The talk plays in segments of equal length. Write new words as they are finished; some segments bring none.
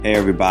Hey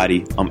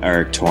everybody, I'm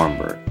Eric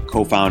Tornberg,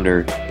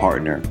 co-founder,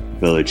 partner,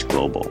 Village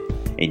Global,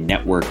 a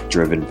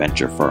network-driven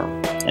venture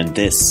firm. And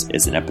this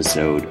is an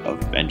episode of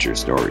Venture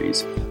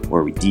Stories,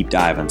 where we deep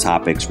dive on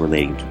topics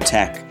relating to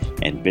tech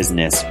and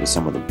business with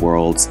some of the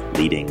world's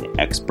leading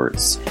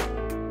experts.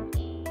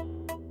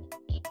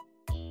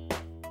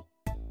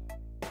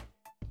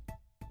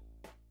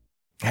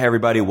 Hey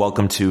everybody,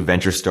 welcome to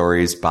Venture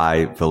Stories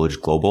by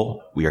Village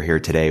Global. We are here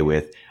today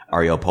with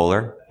Ariel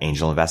Polar,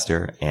 angel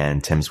investor,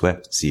 and Tim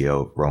Swift,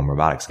 CEO of Roam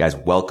Robotics. Guys,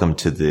 welcome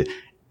to the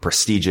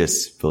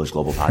prestigious Village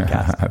Global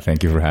podcast.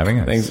 Thank you for having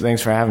us.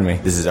 Thanks for having me.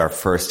 This is our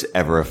first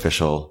ever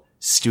official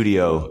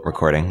studio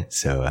recording,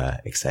 so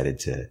excited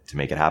to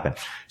make it happen.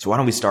 So why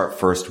don't we start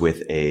first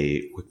with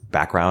a quick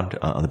background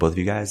on the both of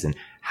you guys and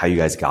how you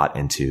guys got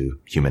into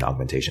human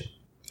augmentation.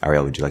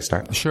 Ariel, would you like to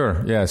start?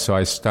 Sure. Yeah. So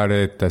I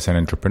started as an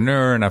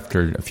entrepreneur, and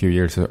after a few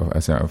years of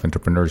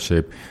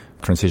entrepreneurship,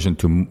 transitioned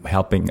to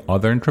helping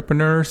other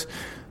entrepreneurs.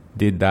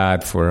 Did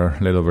that for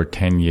a little over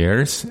 10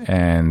 years.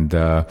 And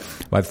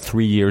about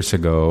 3 years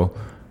ago,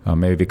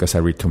 maybe because I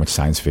read too much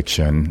science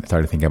fiction,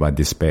 started thinking about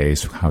this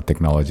space, how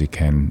technology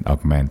can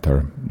augment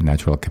our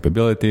natural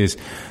capabilities.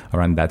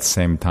 Around that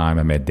same time,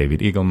 I met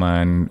David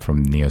Eagleman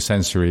from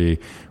Neosensory.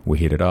 We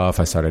hit it off.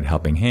 I started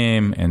helping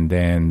him. And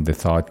then the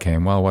thought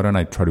came, well, why don't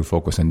I try to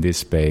focus on this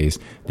space?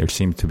 There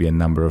seemed to be a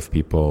number of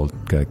people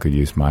that could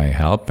use my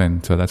help.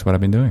 And so that's what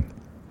I've been doing.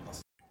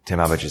 Tim,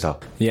 how about yourself?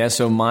 Yeah,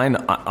 so mine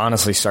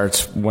honestly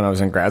starts when I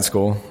was in grad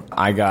school.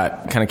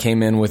 I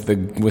came in with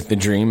the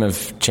dream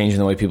of changing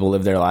the way people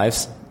live their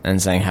lives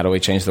and saying, how do we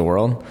change the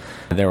world?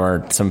 There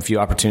were some few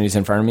opportunities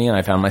in front of me, and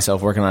I found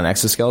myself working on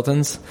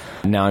exoskeletons.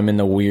 Now I'm in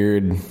the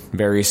weird,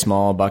 very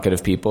small bucket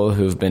of people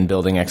who've been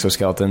building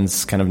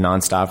exoskeletons kind of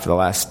nonstop for the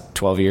last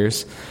 12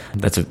 years.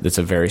 That's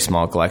a very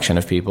small collection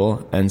of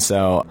people. And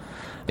so,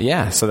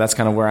 yeah, so that's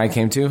kind of where I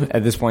came to.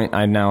 At this point,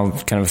 I now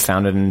kind of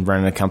founded and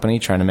run a company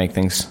trying to make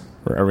things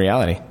a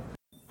reality.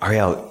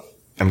 Ariel,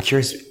 I'm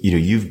curious,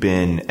 you've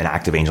been an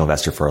active angel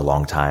investor for a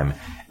long time,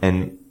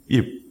 and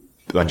a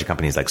bunch of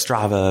companies like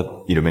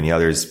Strava, many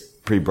others,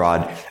 pretty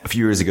broad. A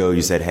few years ago,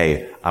 you said,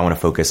 hey, I want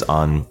to focus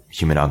on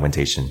human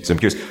augmentation. So I'm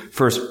curious,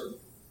 first,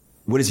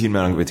 what does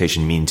human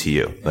augmentation mean to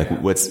you?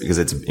 Because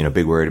it's a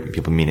big word,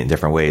 people mean it in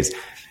different ways.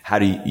 How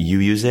do you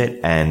use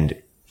it, and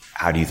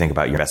how do you think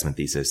about your investment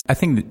thesis? I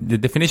think the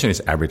definition is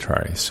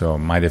arbitrary. So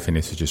my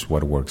definition is just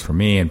what works for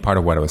me. And part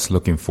of what I was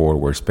looking for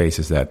were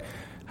spaces that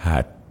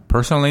had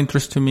personal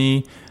interest to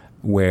me,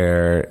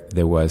 where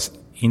there was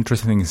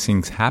interesting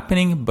things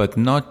happening, but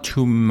not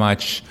too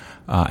much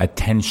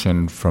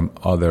attention from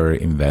other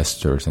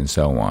investors and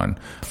so on.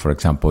 For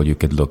example, you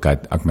could look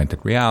at augmented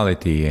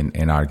reality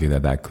and argue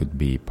that could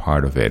be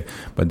part of it.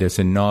 But there's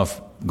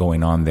enough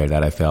going on there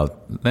that I felt,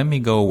 let me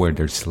go where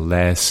there's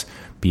less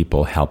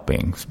people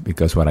helping,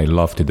 because what I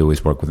love to do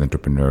is work with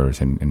entrepreneurs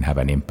and have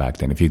an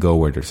impact. And if you go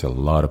where there's a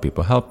lot of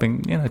people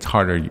helping, it's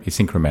harder, it's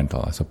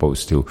incremental, as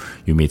opposed to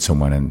you meet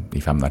someone and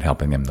if I'm not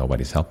helping them,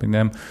 nobody's helping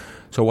them.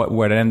 So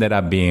what it ended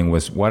up being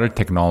was, what are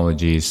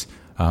technologies,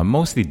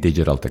 mostly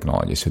digital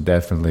technologies, so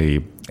definitely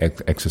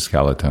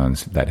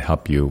exoskeletons that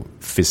help you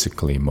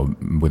physically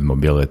with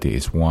mobility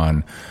is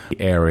one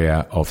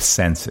area of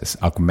senses,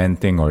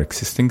 augmenting or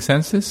existing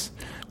senses,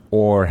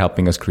 or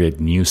helping us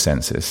create new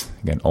senses.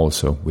 Again,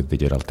 also with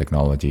digital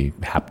technology,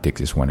 haptics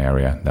is one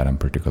area that I'm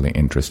particularly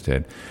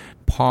interested.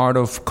 Part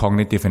of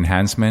cognitive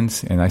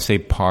enhancements, and I say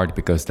part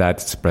because that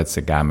spreads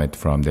the gamut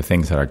from the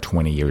things that are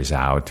 20 years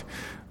out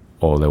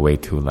all the way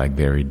to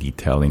very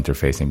detailed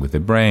interfacing with the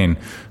brain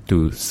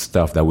to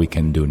stuff that we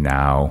can do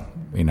now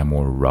in a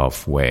more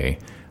rough way.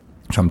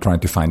 So I'm trying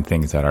to find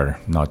things that are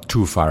not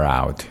too far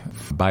out.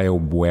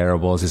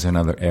 Bio-wearables is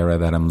another area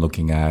that I'm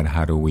looking at.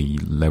 How do we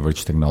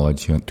leverage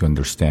technology to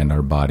understand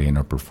our body and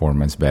our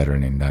performance better,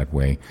 and in that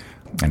way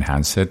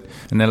enhance it?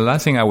 And then the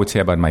last thing I would say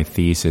about my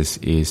thesis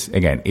is,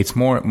 again, it's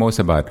most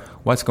about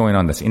what's going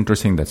on that's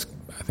interesting, that's,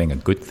 I think, a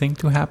good thing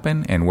to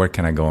happen, and where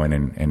can I go in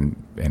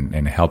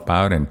and help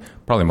out, and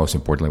probably most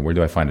importantly, where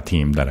do I find a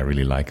team that I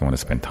really like and want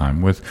to spend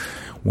time with?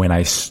 When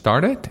I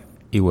started,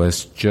 it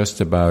was just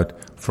about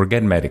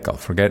forget medical,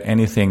 forget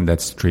anything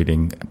that's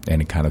treating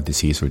any kind of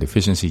disease or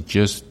deficiency,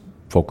 just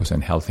focus on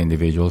healthy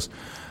individuals.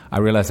 I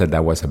realized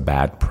that was a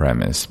bad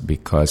premise,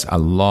 because a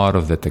lot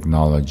of the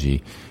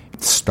technology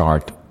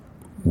start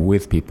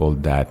with people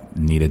that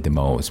need it the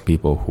most,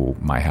 people who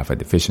might have a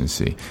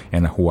deficiency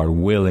and who are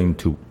willing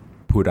to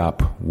put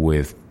up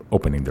with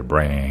opening their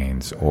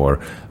brains or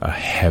a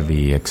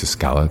heavy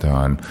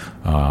exoskeleton.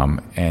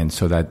 And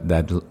so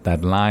that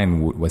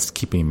line was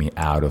keeping me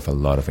out of a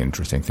lot of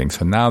interesting things.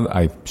 So now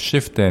I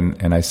shift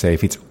and I say,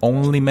 if it's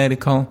only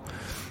medical,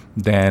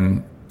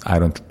 then I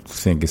don't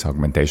think it's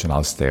augmentation.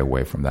 I'll stay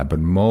away from that. But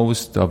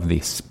most of the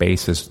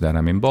spaces that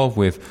I'm involved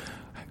with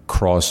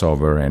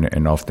crossover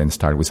and often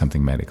start with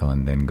something medical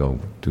and then go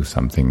to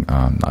something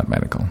not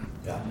medical.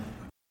 Yeah.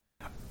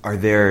 Are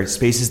there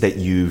spaces that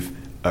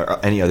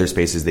or any other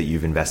spaces that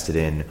you've invested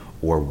in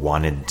or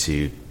wanted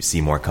to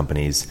see more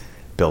companies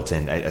built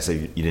in? So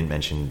you didn't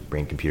mention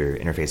brain-computer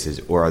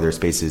interfaces, or are there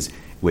spaces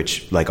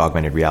which, like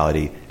augmented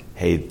reality,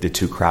 hey, they're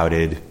too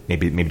crowded,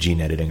 maybe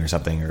gene editing or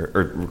something,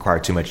 or require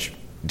too much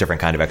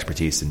different kind of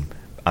expertise, and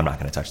I'm not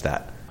going to touch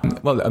that?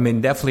 Well, I mean,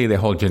 definitely the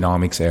whole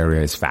genomics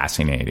area is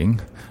fascinating.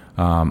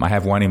 I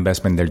have one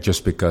investment there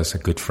just because a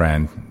good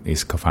friend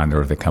is co-founder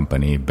of the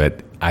company,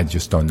 but I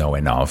just don't know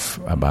enough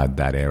about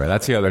that area.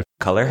 That's the other.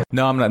 Color?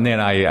 No, I'm not.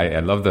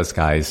 I love those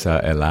guys,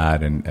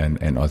 Elad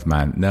and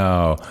Osman.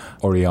 No,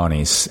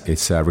 Orionis.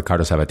 It's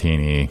Riccardo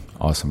Sabatini,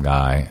 awesome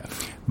guy.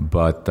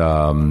 But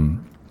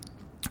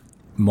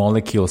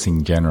molecules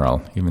in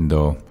general, even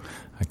though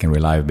I can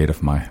rely a bit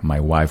of my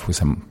wife,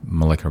 who's a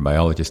molecular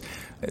biologist,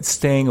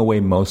 staying away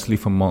mostly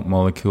from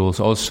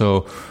molecules.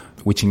 Also,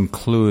 which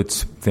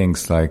includes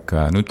things like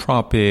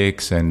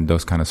nootropics and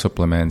those kind of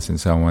supplements and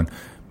so on.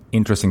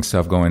 Interesting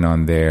stuff going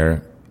on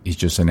there. Is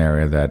just an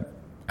area that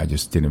I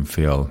just didn't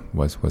feel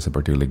was a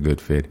particularly good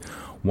fit.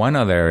 One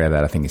other area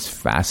that I think is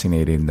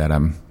fascinating that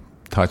I'm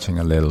touching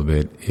a little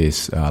bit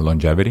is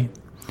longevity.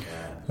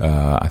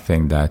 I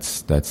think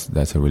that's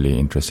a really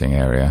interesting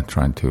area,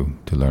 trying to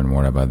learn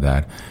more about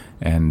that.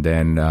 And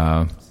then,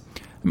 I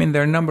mean,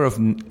 there are a number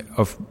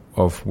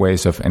of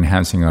ways of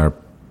enhancing our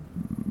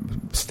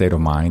state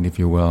of mind, if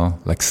you will.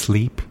 Like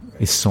sleep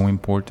is so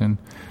important.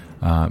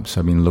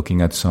 So I've been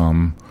looking at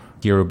some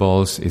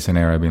hearables. Is an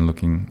area I've been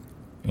looking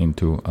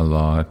into a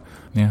lot.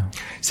 Yeah.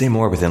 Say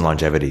more within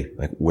longevity.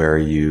 Like, where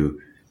are you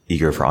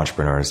eager for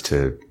entrepreneurs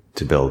to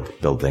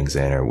build things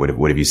in, or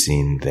what have you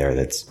seen there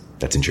that's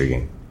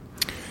intriguing?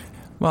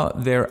 Well,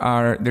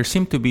 there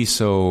seem to be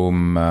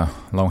some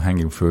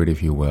low-hanging fruit,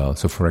 if you will.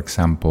 So, for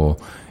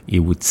example,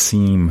 it would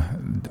seem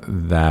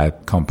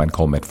that compound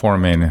called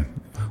metformin,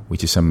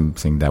 which is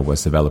something that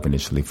was developed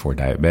initially for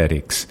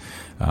diabetics,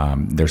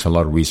 there's a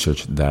lot of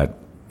research that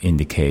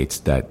indicates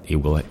that it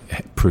will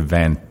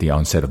prevent the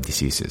onset of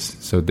diseases.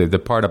 So the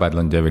part about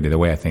longevity, the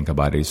way I think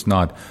about it, is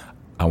not,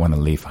 I want to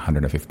live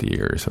 150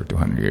 years or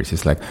 200 years.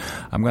 It's like,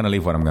 I'm going to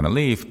live what I'm going to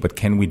live, but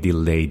can we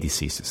delay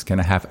diseases?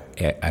 Can I have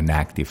an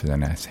active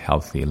and as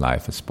healthy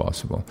life as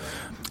possible?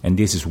 And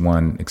this is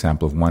one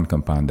example of one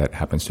compound that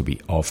happens to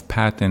be off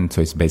patent,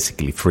 so it's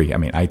basically free. I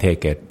mean, I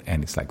take it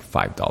and it's like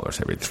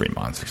 $5 every 3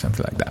 months or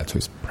something like that, so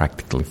it's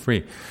practically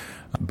free.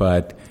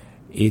 But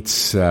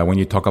it's, when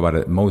you talk about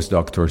it, most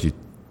doctors, you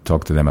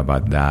talk to them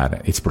about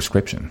that, it's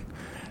prescription.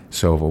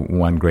 So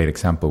one great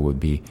example would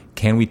be,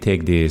 can we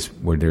take this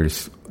where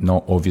there's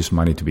no obvious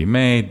money to be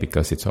made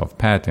because it's off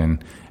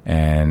patent,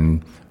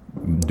 and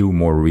do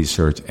more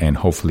research and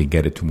hopefully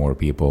get it to more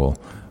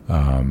people?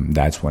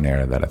 That's one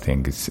area that I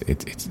think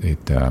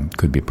it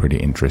could be pretty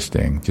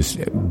interesting. Just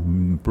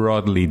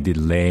broadly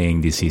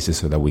delaying diseases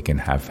so that we can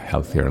have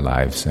healthier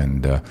lives.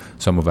 And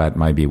some of that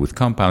might be with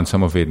compounds,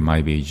 some of it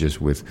might be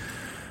just with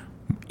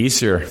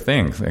easier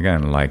things.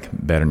 Again, like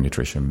better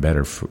nutrition,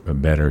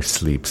 better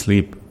sleep.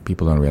 Sleep,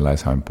 people don't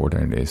realize how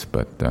important it is.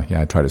 But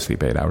I try to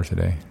sleep 8 hours a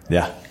day.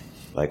 Yeah,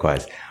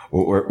 likewise.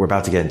 We're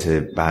about to get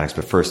into bionics,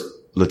 but first,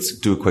 let's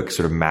do a quick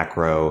sort of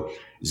macro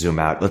zoom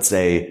out. Let's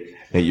say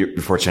that you're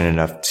fortunate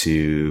enough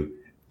to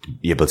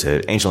be able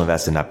to angel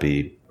invest and not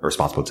be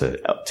responsible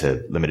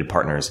to limited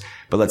partners.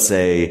 But let's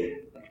say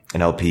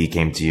an LP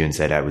came to you and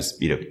said, I was,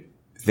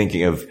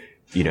 thinking of,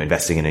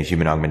 investing in a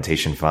human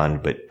augmentation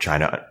fund, but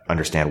trying to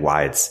understand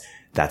why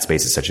that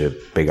space is such a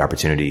big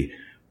opportunity.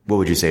 What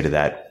would you say to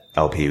that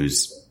LP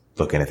who's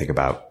looking to think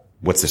about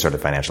what's the sort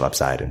of financial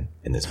upside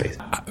in this space?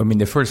 I mean,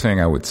 the first thing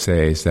I would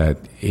say is that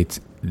it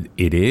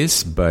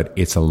is, but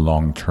it's a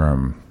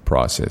long-term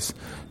process.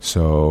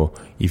 So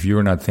if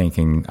you're not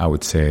thinking, I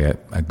would say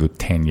a good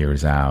 10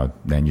 years out,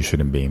 then you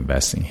shouldn't be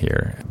investing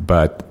here.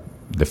 But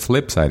the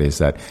flip side is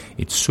that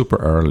it's super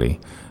early.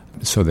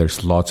 So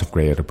there's lots of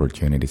great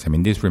opportunities. I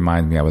mean, this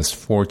reminds me, I was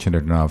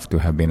fortunate enough to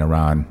have been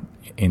around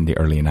in the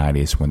early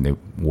 90s when the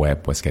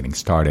web was getting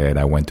started.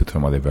 I went to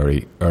some of the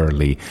very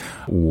early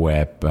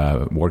web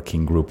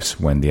working groups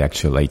when the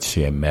actual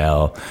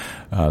HTML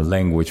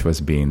language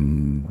was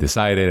being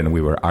decided, and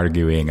we were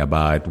arguing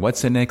about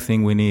what's the next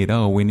thing we need.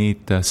 Oh, we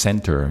need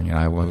center.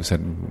 I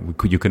said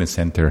you couldn't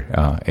center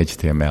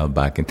HTML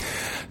back. And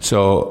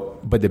so,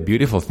 but the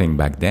beautiful thing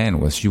back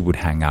then was you would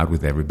hang out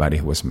with everybody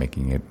who was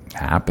making it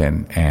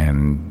happen,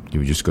 and you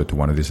would just go to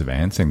one of these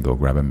events and go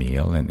grab a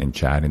meal and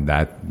chat, and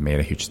that made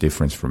a huge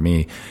difference for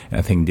me. And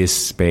I think this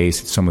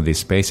space, some of these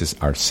spaces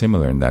are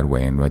similar in that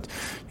way, in what,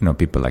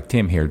 people like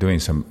Tim here doing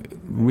some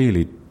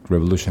really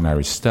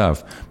revolutionary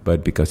stuff,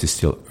 but because it's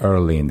still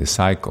early in the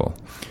cycle,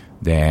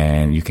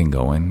 then you can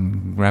go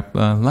and grab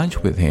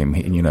lunch with him.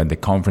 The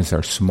conferences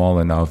are small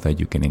enough that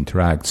you can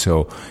interact.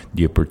 So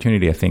the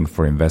opportunity, I think,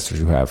 for investors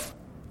who have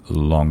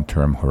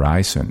long-term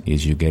horizon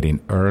is you get in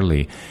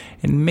early.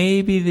 And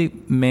maybe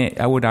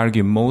I would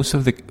argue most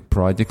of the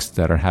projects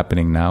that are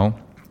happening now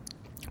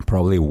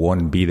probably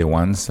won't be the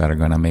ones that are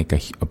going to make an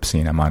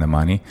obscene amount of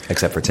money.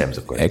 Except for Tim's,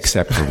 of course.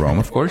 Except for Rome,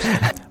 of course.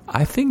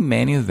 I think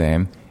many of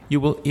them, you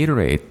will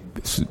iterate.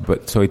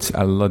 But so it's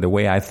a lot, the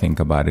way I think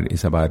about it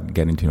is about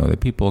getting to know the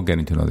people,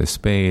 getting to know the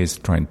space,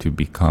 trying to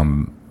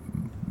become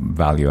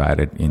value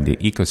added in the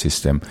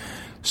ecosystem.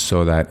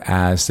 so that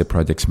as the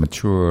projects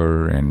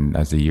mature and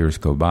as the years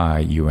go by,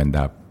 you end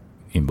up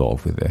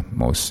involved with the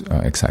most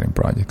exciting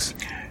projects.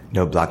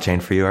 No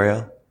blockchain for you,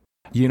 Ariel?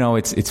 You know,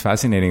 it's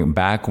fascinating.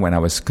 Back when I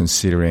was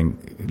considering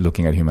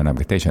looking at human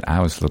augmentation, I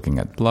was looking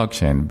at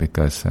blockchain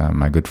because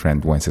my good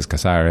friend Wences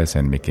Casares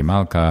and Mickey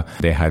Malka,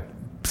 they had,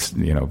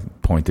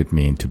 pointed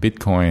me into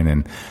Bitcoin.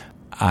 And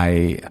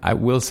I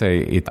will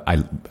say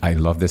I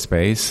love the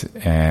space,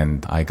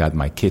 and I got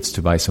my kids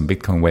to buy some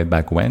Bitcoin way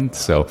back when.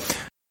 So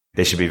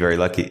they should be very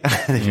lucky.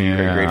 They should be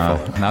very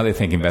grateful. Now they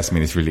think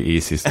investment is really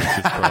easy. So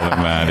it's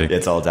problematic.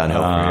 It's all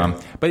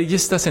downhill. But it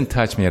just doesn't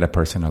touch me at a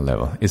personal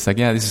level. It's like,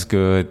 yeah, this is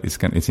good.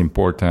 It's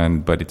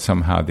important, but it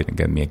somehow didn't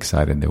get me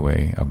excited the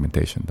way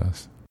augmentation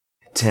does.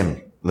 Tim,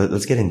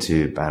 let's get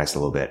into Bionics a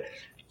little bit.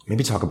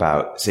 Maybe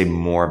say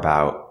more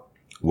about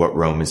what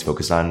Roam is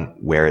focused on,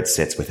 where it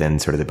sits within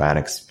sort of the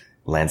Bionics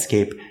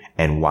landscape,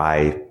 and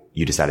why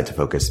you decided to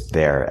focus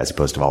there as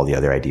opposed to all the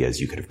other ideas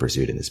you could have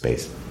pursued in the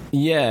space.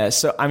 Yeah.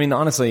 So, I mean,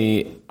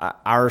 honestly,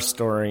 our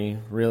story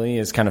really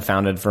is kind of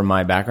founded from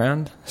my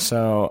background.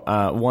 So,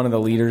 one of the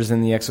leaders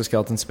in the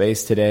exoskeleton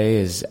space today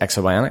is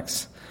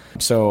Exobionics.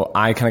 So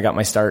I kind of got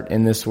my start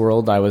in this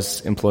world. I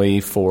was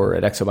employee 4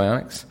 at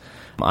Exobionics.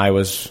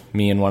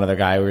 Me and one other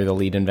guy, we were the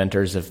lead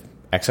inventors of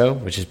Exo,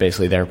 which is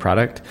basically their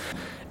product.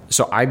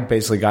 So I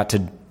basically got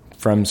to,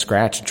 from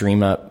scratch,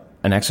 dream up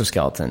an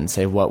exoskeleton,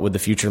 say what would the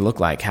future look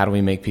like? How do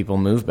we make people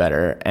move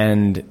better?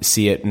 And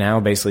see it now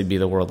basically be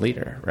the world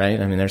leader, right?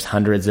 I mean, there's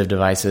hundreds of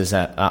devices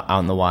out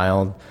in the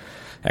wild.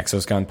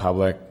 Exo's gone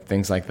public,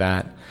 things like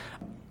that.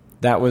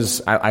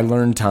 I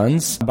learned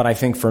tons, but I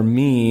think for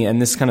me,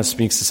 and this kind of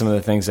speaks to some of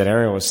the things that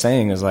Ariel was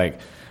saying, is like,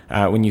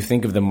 when you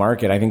think of the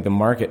market, I think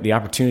the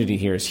opportunity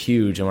here is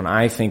huge. And when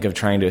I think of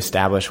trying to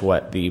establish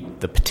what the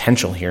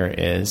potential here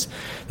is,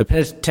 the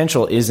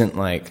potential isn't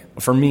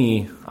like, for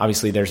me,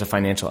 obviously there's a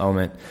financial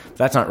element.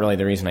 That's not really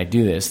the reason I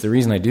do this. The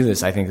reason I do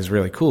this, I think, is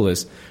really cool,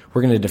 is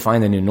we're going to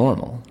define the new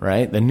normal,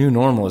 right? The new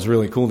normal is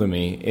really cool to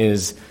me,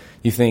 is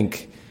you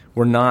think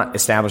we're not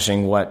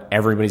establishing what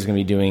everybody's going to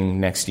be doing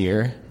next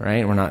year,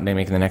 right? We're not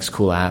making the next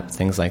cool app,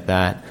 things like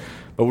that.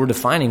 But we're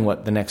defining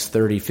what the next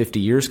 30, 50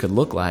 years could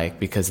look like,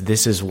 because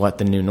this is what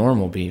the new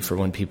normal will be for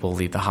when people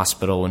leave the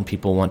hospital, when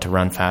people want to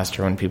run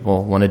faster, when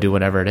people want to do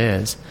whatever it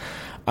is.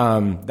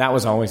 That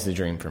was always the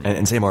dream for me.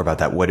 And say more about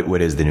that.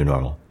 What is the new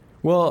normal?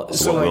 Well,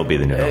 what will be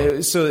the new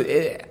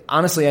normal?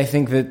 Honestly, I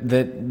think that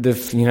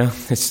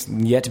it's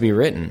yet to be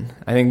written.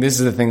 I think this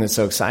is the thing that's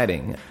so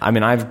exciting. I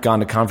mean, I've gone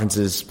to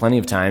conferences plenty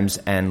of times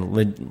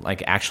and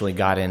actually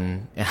got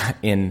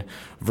in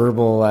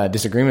verbal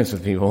disagreements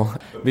with people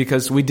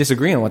because we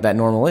disagree on what that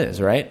normal is,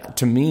 right?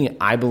 To me,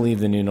 I believe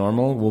the new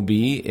normal will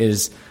be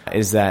is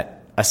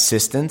that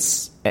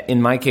assistance.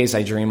 In my case,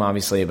 I dream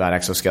obviously about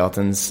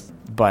exoskeletons,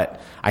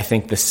 but I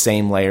think the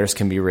same layers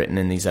can be written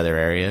in these other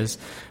areas.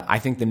 I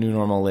think the new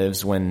normal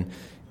lives when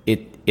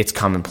it's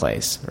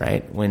commonplace,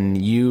 right? When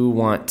you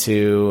want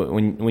to,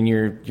 when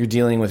you're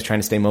dealing with trying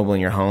to stay mobile in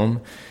your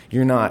home,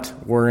 you're not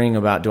worrying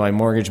about, do I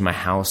mortgage my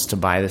house to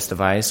buy this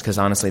device? Because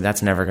honestly,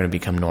 that's never going to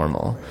become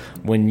normal.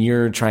 When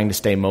you're trying to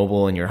stay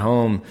mobile in your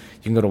home,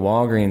 you can go to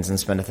Walgreens and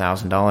spend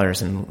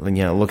 $1,000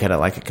 and look at it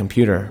like a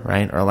computer,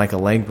 right? Or like a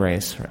leg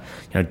brace.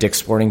 Dick's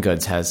Sporting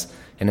Goods has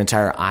an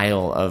entire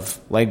aisle of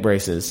leg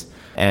braces,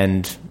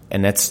 and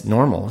that's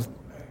normal.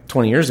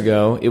 20 years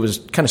ago, it was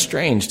kind of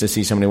strange to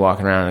see somebody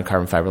walking around in a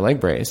carbon fiber leg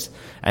brace,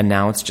 and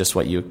now it's just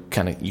what you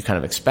kind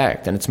of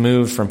expect. And it's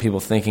moved from people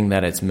thinking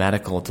that it's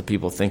medical to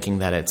people thinking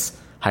that it's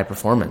high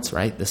performance,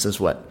 right? This is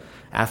what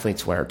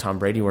athletes wear. Tom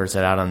Brady wears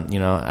it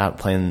out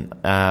playing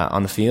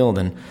on the field,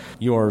 and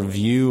your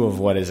view of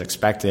what is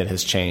expected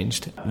has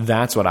changed.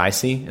 That's what I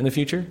see in the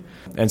future.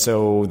 And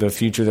so the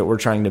future that we're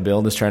trying to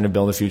build is trying to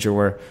build a future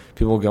where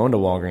people go into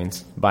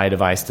Walgreens, buy a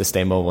device to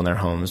stay mobile in their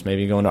homes,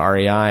 maybe go into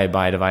REI,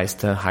 buy a device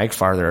to hike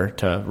farther,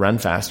 to run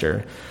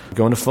faster,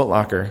 go into Foot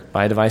Locker,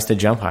 buy a device to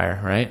jump higher,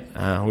 right?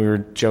 We were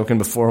joking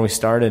before we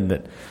started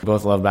that we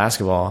both love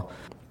basketball.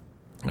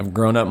 I've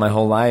grown up my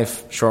whole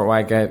life, short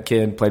white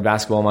kid, played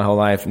basketball my whole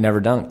life, never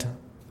dunked.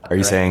 Are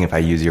you saying if I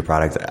use your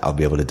product, I'll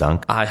be able to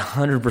dunk?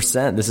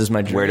 100%. This is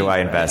my dream. Where do I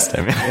invest?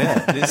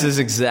 Yeah, this is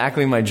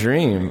exactly my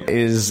dream.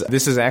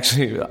 This is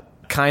actually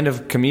kind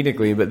of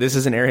comedically, but this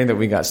is an area that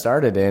we got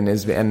started in.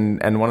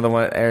 And one of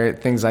the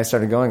things I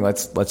started going,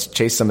 let's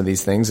chase some of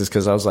these things, is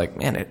because I was like,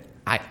 man,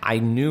 I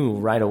knew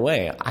right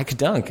away I could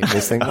dunk if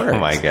this thing works. Oh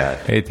my God.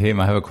 Hey Tim,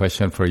 I have a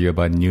question for you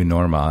about new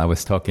normal. I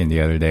was talking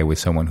the other day with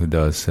someone who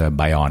does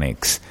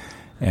bionics,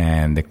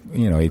 and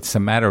it's a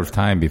matter of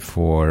time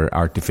before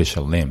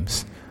artificial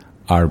limbs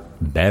are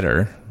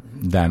better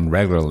than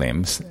regular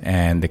limbs.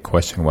 And the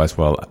question was,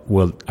 well,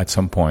 will at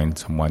some point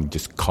someone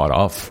just cut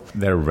off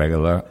their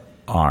regular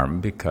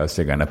arm because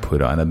they're going to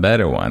put on a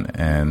better one?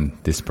 And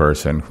this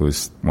person,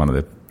 who's one of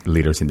the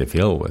leaders in the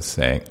field, was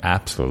saying,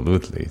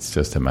 absolutely, it's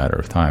just a matter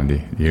of time.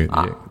 Do you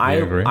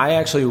agree? I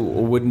actually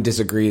wouldn't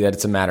disagree that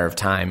it's a matter of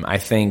time. I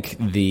think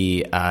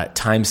the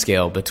time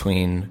scale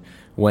between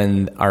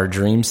when our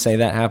dreams say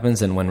that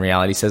happens and when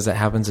reality says that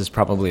happens is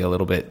probably a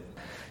little bit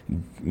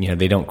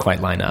they don't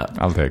quite line up.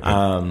 I'll take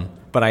it.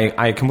 But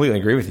I completely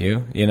agree with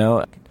you.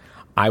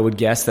 I would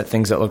guess that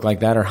things that look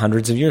like that are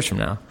hundreds of years from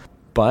now.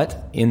 But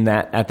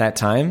at that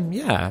time,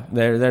 yeah,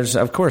 there's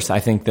of course, I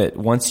think that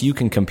once you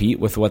can compete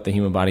with what the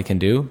human body can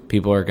do,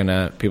 people are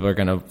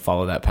gonna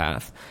follow that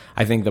path.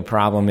 I think the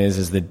problem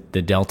is the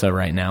delta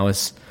right now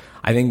is,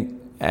 I think,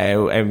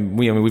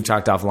 we've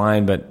talked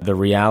offline, but the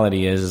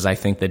reality is I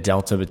think the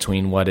delta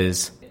between what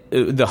is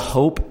the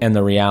hope and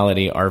the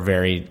reality are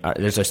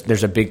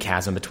there's a big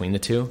chasm between the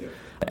two.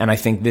 And I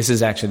think this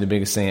is actually the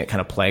biggest thing that kind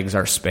of plagues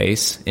our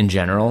space in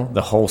general,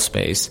 the whole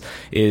space,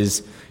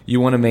 is you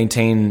want to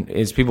maintain,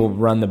 is people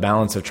run the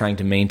balance of trying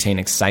to maintain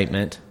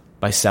excitement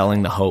by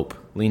selling the hope,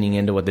 leaning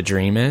into what the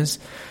dream is.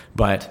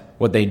 But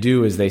what they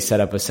do is they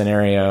set up a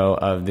scenario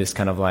of this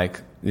kind of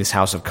like this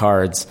house of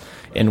cards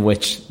in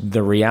which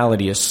the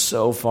reality is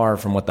so far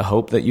from what the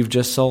hope that you've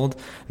just sold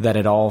that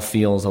it all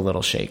feels a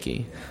little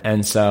shaky.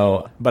 And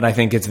so, but I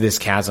think it's this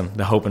chasm,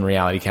 the hope and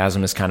reality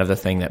chasm is kind of the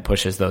thing that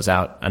pushes those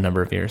out a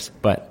number of years.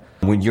 But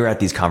when you're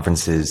at these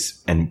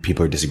conferences and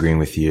people are disagreeing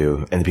with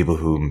you and the people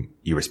whom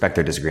you respect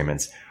their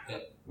disagreements,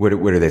 what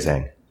are they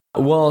saying?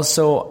 Well,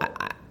 so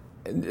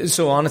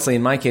honestly,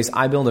 in my case,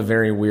 I build a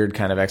very weird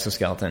kind of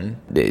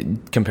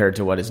exoskeleton compared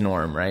to what is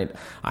norm, right?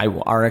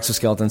 Our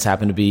exoskeletons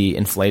happen to be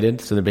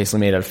inflated, so they're basically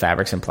made out of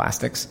fabrics and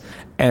plastics.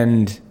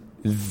 And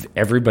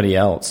everybody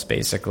else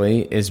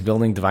basically is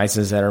building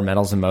devices that are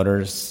metals and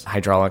motors,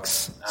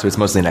 hydraulics. So it's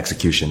mostly an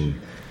execution.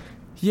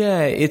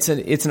 Yeah, it's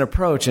an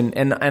approach,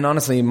 and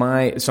honestly,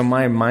 my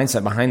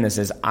mindset behind this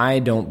is I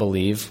don't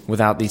believe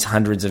without these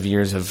hundreds of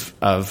years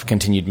of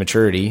continued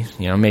maturity,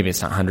 maybe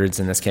it's not hundreds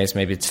in this case,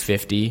 maybe it's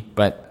 50,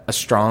 but a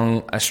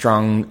strong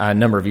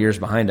number of years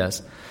behind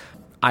us.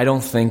 I don't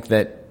think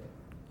that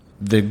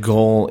the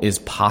goal is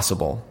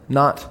possible.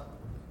 Not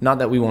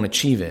that we won't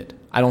achieve it.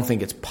 I don't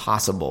think it's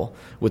possible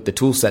with the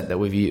tool set that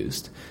we've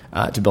used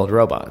to build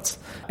robots.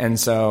 And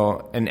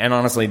so, and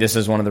honestly, this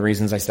is one of the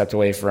reasons I stepped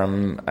away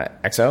from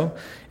Exo.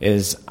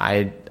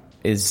 I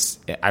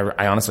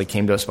honestly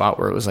came to a spot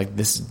where it was like,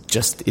 this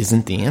just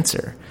isn't the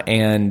answer.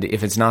 And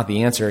if it's not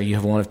the answer, you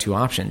have one of two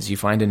options. You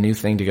find a new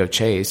thing to go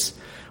chase,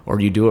 or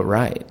you do it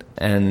right.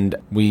 And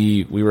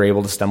we were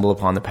able to stumble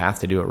upon the path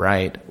to do it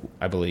right,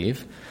 I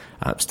believe.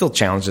 Still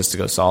challenges to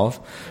go solve.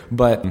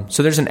 But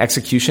so there's an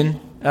execution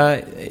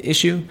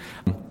issue.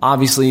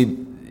 Obviously,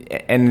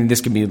 and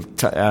this could be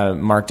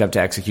marked up to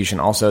execution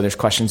also, there's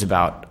questions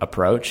about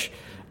approach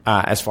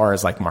as far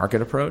as like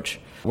market approach.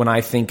 When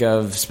I think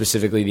of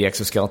specifically the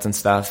exoskeleton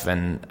stuff,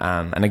 and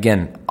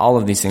again, all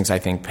of these things I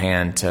think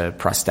pan to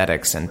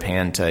prosthetics and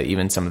pan to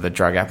even some of the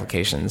drug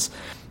applications,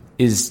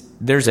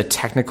 there's a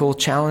technical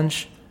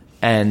challenge.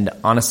 And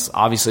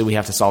obviously we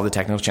have to solve the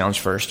technical challenge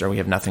first, or we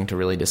have nothing to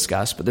really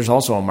discuss. But there's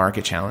also a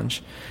market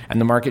challenge, and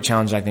the market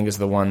challenge I think is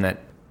the one that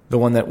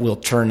will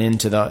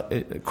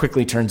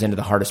quickly turns into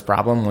the hardest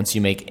problem once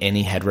you make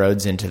any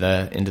headroads into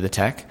the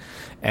tech.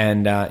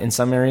 And in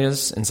some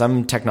areas, in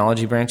some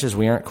technology branches,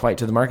 we aren't quite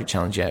to the market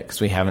challenge yet because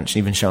we haven't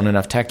even shown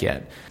enough tech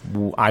yet.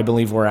 I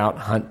believe we're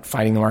out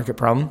fighting the market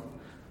problem,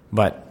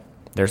 but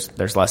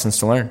there's lessons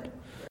to learn.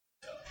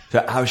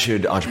 So how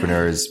should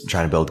entrepreneurs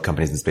trying to build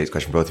companies in space,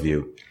 question for both of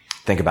you,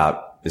 think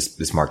about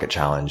this market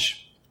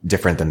challenge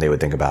different than they would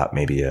think about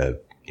maybe a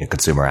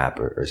consumer app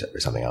or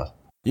something else?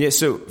 Yeah,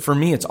 so for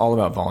me, it's all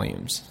about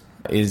volumes.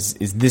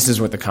 This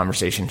is what the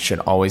conversation should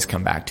always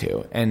come back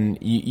to. And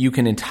you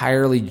can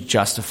entirely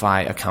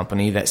justify a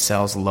company that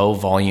sells low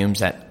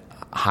volumes at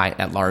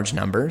large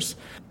numbers.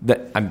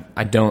 That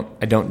I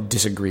don't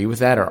disagree with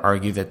that or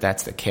argue that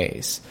that's the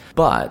case.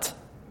 But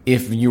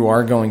if you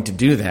are going to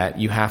do that,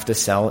 you have to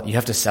sell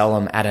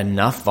them at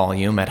enough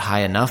volume, at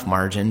high enough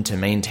margin to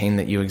maintain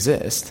that you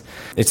exist.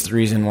 It's the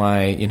reason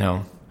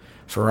why,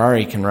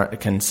 Ferrari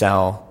can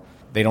sell.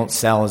 They don't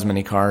sell as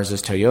many cars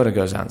as Toyota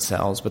goes out and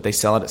sells, but they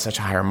sell it at such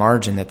a higher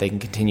margin that they can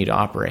continue to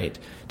operate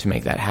to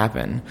make that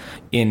happen.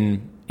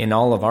 In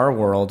all of our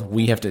world,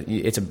 we have to.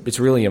 It's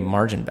really a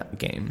margin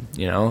game.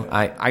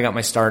 I got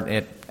my start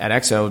at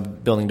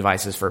Exo building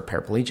devices for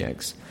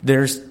paraplegics.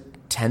 There's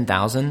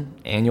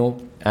 10,000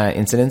 annual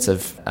incidents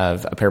of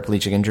a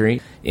paraplegic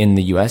injury in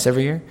the U.S.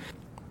 every year.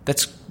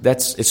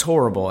 It's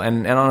horrible.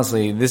 And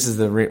honestly, this is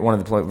one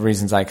of the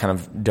reasons I kind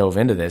of dove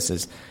into this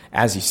is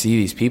as you see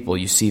these people,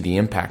 you see the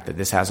impact that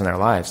this has on their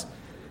lives.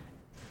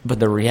 But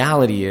the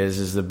reality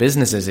is the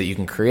businesses that you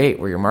can create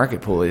where your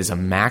market pool is a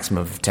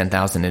maximum of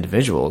 10,000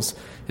 individuals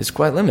is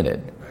quite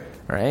limited.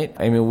 Right?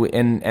 I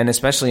mean, and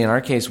especially in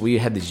our case, we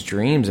had these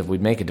dreams of we'd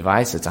make a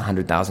device that's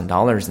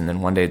 $100,000 and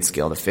then one day it'd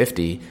scale to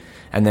 50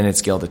 and then it'd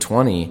scale to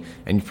 20.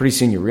 And pretty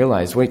soon you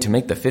realize, wait, to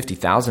make the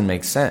 50,000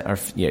 make sense, or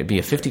it'd be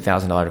a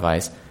 $50,000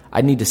 device,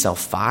 I'd need to sell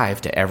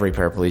 5 to every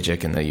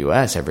paraplegic in the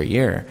U.S. every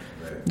year.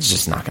 It's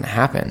just not going to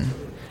happen.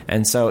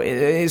 And so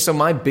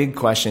my big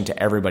question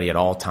to everybody at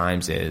all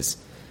times is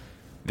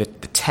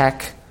that the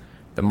tech,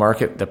 the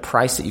market, the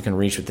price that you can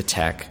reach with the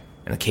tech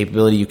and the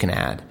capability you can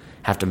add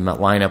have to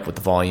line up with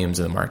the volumes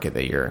of the market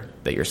that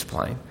you're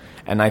supplying.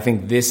 And I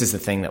think this is the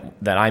thing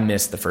that I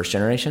missed the first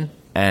generation,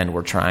 and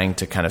we're trying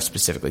to kind of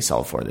specifically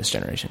solve for this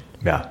generation.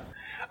 Yeah.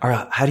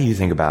 Ariel, how do you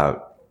think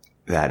about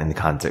that in the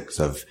context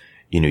of,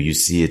 you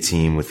see a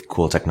team with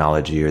cool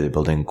technology, or they're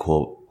building a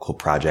cool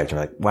project, and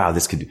you're like, wow,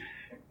 this could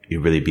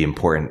really be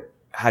important.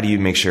 How do you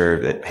make sure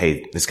that,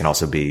 hey, this can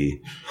also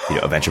be,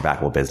 a venture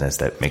backable business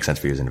that makes sense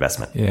for you as an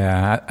investment?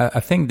 Yeah, I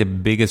think the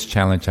biggest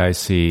challenge I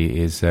see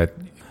is that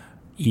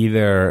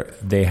either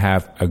they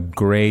have a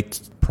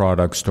great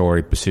product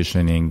story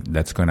positioning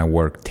that's going to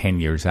work 10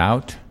 years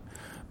out,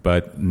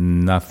 but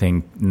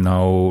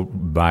no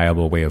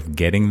viable way of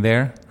getting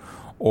there,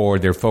 or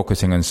they're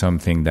focusing on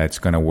something that's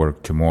going to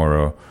work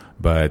tomorrow,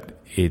 but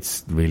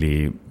it's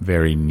really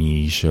very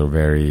niche or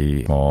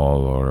very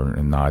small or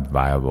not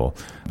viable.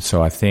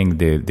 So I think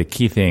the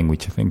key thing,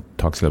 which I think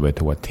talks a little bit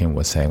to what Tim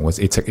was saying, was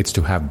it's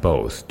to have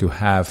both, to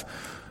have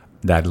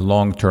that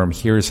long term,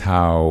 here's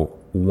how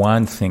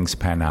one things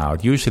pan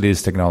out. Usually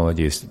these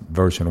technologies,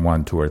 version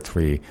 1, 2, or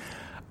 3,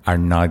 are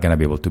not going to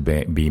be able to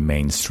be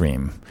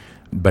mainstream,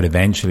 but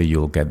eventually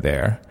you'll get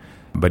there.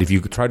 But if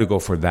you try to go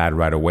for that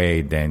right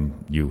away, then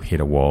you hit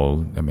a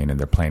wall. I mean, and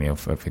there are plenty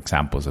of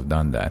examples have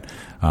done that.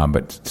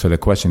 But so the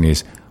question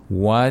is,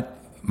 what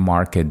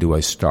market do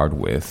I start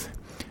with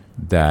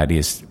that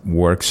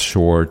works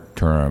short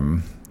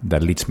term,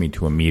 that leads me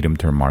to a medium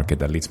term market,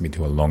 that leads me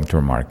to a long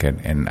term market?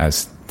 And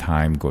as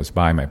time goes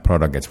by, my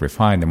product gets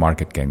refined, the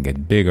market can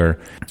get bigger,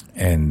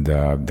 and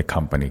the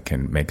company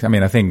can make. I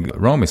mean, I think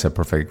Roam is a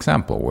perfect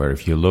example where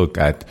if you look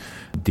at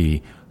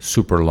the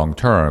super long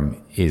term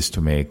is to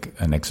make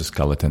an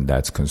exoskeleton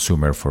that's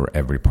consumer for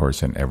every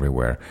person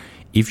everywhere.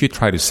 If you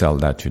try to sell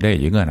that today,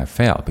 you're going to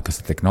fail because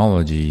the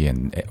technology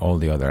and all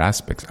the other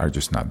aspects are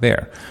just not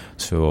there.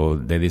 So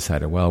they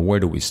decided, well, where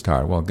do we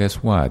start? Well,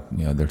 guess what?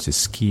 There's a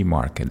ski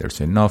market. There's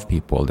enough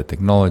people. The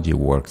technology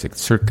works. The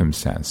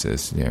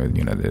circumstances,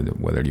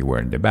 whether you were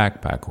in the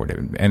backpack or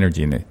the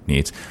energy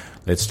needs.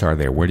 Let's start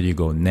there. Where do you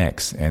go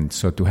next? And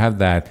so to have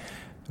that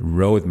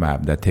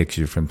roadmap that takes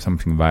you from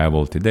something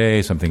viable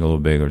today, something a little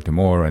bigger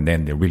tomorrow, and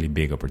then the really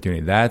big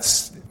opportunity.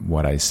 That's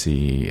what I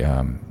see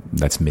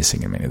that's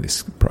missing in many of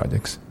these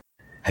projects.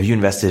 Have you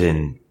invested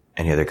in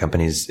any other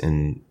companies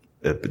in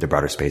the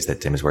broader space that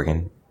Tim is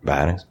working,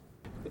 Biotics?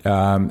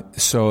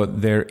 So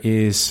there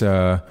is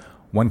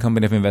one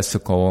company I've invested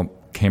called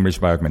Cambridge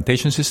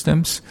Bioaugmentation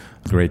Systems,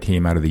 a great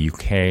team out of the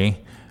UK.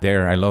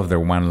 I love their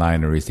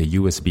one-liner is the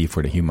USB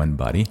for the human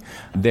body.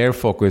 They're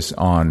focused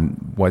on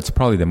what's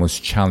probably the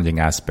most challenging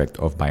aspect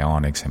of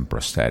bionics and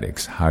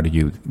prosthetics. How do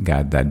you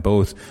get that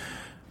both,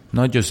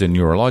 not just the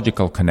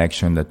neurological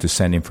connection that to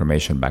send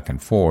information back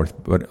and forth,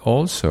 but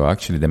also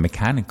actually the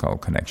mechanical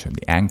connection,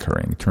 the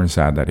anchoring. It turns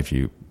out that if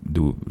you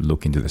do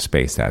look into the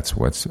space, that's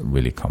what's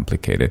really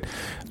complicated.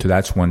 So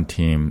that's one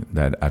team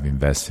that I've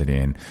invested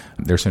in.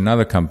 There's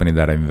another company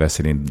that I've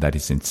invested in that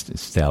is in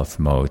stealth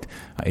mode.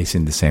 It's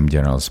in the same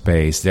general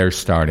space. They're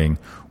starting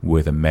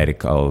with a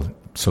medical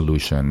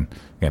solution.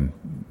 Again,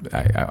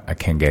 I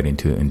can't get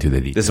into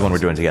the details. This is the one we're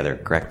doing together,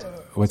 correct?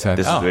 What's that?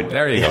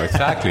 There you go.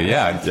 Exactly.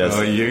 Yeah. Yes.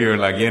 So you're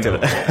like into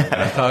what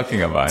I'm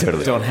talking about.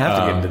 Totally. Don't have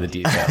to get into the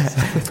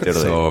details. Totally.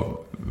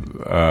 So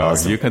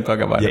awesome. You can talk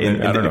about it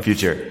in the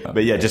future.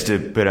 But yeah, just to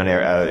put on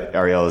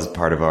Ariel as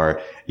part of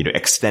our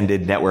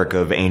extended network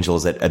of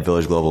angels at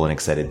Village Global, and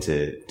excited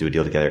to do a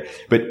deal together.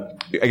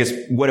 But I guess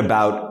what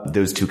about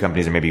those two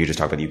companies, or maybe you just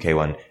talk about the UK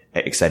one,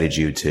 excited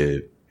you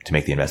to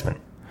make the investment?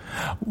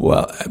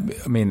 Well,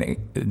 I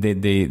mean,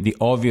 the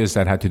obvious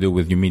that had to do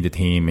with you meet the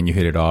team and you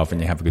hit it off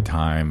and you have a good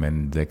time,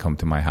 and they come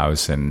to my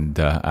house and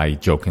I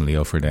jokingly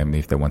offer them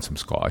if they want some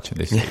scotch, and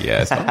they say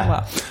yes.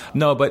 Wow.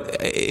 No, but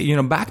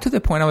back to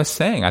the point I was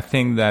saying, I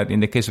think that in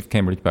the case of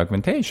Cambridge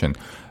Bioaugmentation,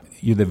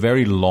 the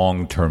very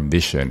long-term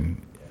vision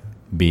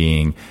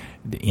being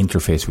the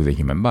interface with the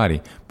human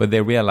body, but they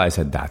realize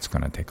that that's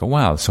going to take a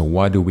while. So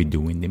what do we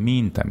do in the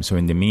meantime? So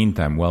in the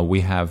meantime, well,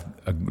 we have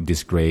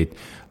this great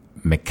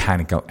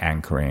mechanical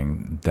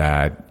anchoring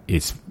that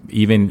is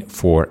even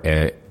for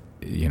a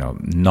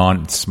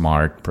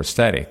non-smart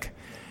prosthetic,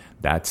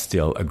 that's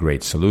still a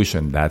great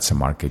solution. That's a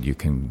market you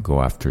can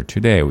go after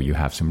today, where you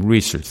have some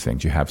research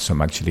things, you have some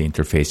actually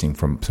interfacing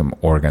from some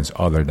organs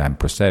other than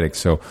prosthetics.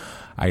 So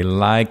I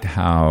liked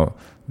how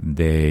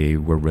they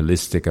were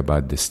realistic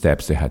about the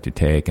steps they had to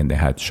take, and they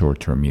had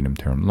short-term,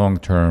 medium-term,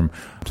 long-term,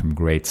 some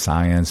great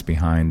science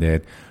behind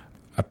it,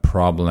 a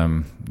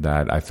problem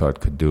that I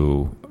thought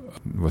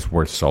was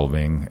worth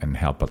solving and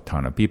help a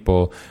ton of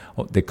people.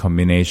 The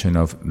combination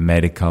of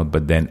medical,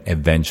 but then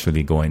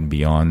eventually going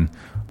beyond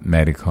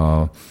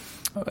medical.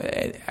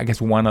 I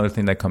guess one other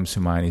thing that comes to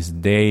mind is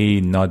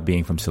they not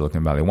being from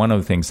Silicon Valley. One of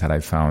the things that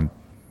I found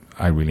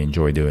I really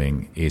enjoy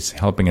doing is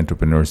helping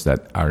entrepreneurs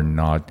that are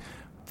not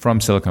from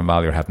Silicon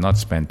Valley or have not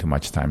spent too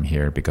much time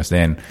here, because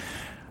then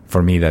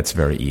for me, that's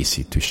very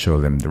easy to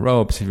show them the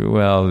ropes, if you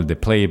will, the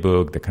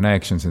playbook, the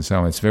connections, and so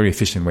on. It's a very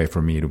efficient way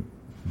for me to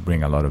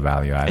bring a lot of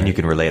value out. And you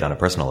can relate on a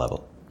personal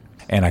level.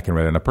 And I can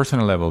relate on a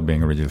personal level,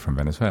 being originally from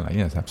Venezuela.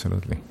 Yes,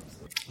 absolutely.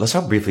 Let's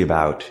talk briefly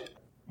about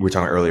we were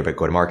talking earlier about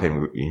go-to-market,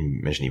 and you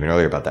mentioned even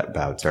earlier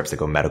about startups that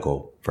go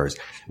medical first.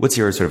 What's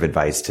your sort of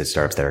advice to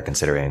startups that are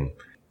considering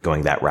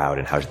going that route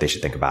and how they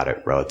should think about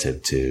it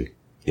relative to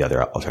the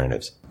other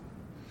alternatives?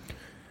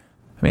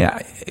 I mean,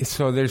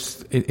 so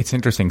it's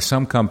interesting.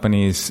 Some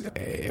companies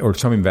or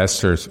some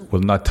investors will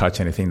not touch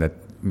anything that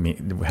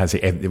has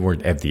the word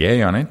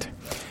FDA on it.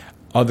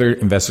 Other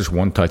investors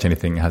won't touch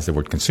anything that has the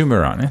word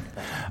consumer on it.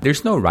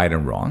 There's no right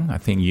and wrong. I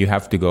think you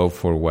have to go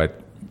for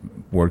what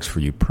works for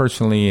you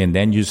personally, and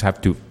then you just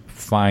have to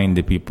find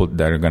the people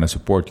that are going to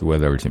support you,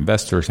 whether it's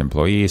investors,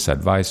 employees,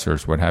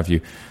 advisors, what have you,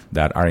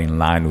 that are in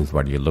line with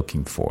what you're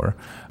looking for.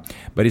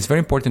 But it's very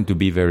important to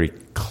be very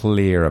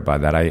clear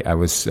about that. I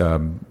was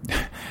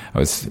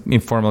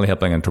informally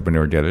helping an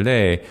entrepreneur the other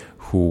day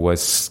who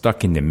was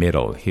stuck in the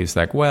middle. He's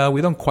like, well,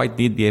 we don't quite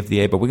need the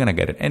FDA, but we're going to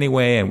get it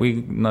anyway, and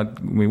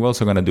we're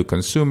also going to do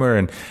consumer.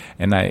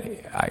 And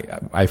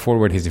I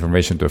forwarded his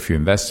information to a few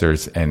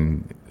investors,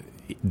 and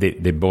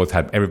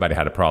everybody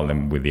had a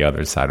problem with the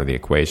other side of the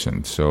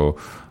equation. So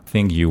I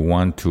think you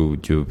want to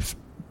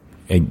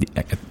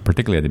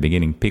particularly at the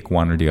beginning, pick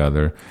one or the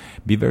other.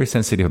 Be very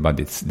sensitive about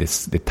the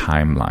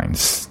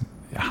timelines.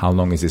 How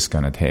long is this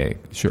going to take?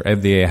 Sure,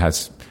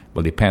 FDA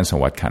depends on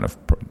what kind of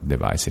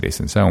device it is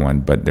and so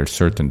on, but there's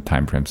certain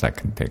timeframes that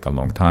can take a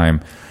long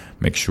time.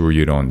 Make sure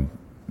you don't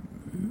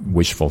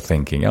wishful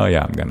thinking, oh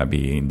yeah, I'm going to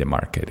be in the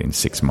market in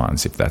 6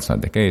 months, if that's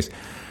not the case.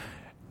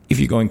 If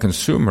you go in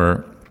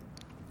consumer,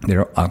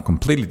 there are a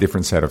completely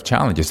different set of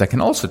challenges that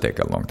can also take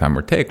a long time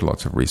or take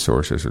lots of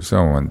resources or so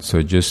on.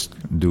 So just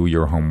do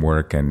your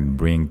homework and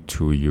bring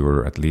to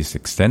your at least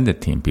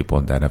extended team people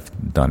that have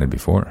done it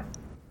before.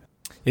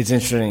 It's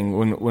interesting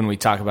when we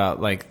talk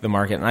about like the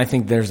market, and I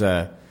think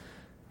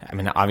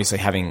obviously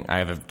I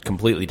have a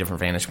completely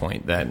different vantage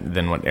point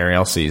than what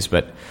Ariel sees,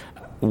 but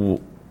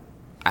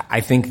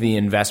I think the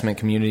investment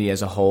community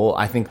as a whole,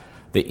 I think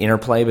the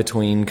interplay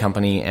between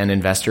company and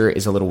investor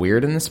is a little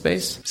weird in this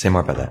space. Say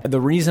more about that.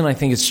 The reason I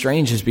think it's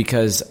strange is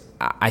because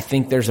I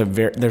think there's a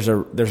real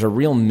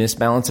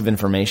misbalance of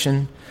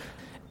information,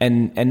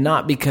 and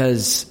not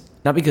because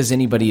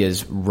anybody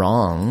is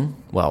wrong.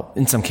 Well,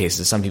 in some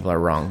cases, some people are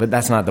wrong, but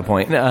that's not the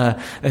point.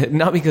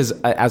 Not because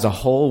as a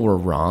whole we're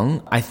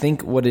wrong. I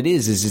think what it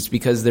is it's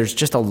because there's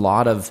just a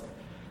lot of,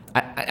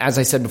 as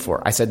I said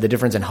before, I said the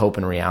difference in hope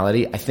and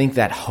reality. I think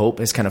that hope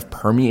has kind of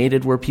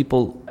permeated where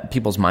people's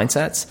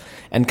mindsets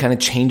and kind of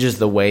changes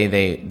the way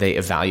they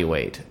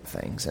evaluate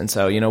things. And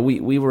so,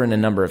 we were in a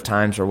number of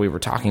times where we were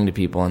talking to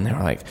people and they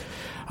were like,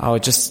 oh,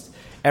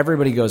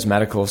 everybody goes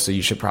medical, so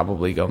you should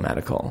probably go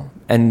medical.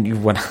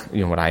 And what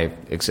I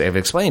have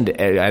explained,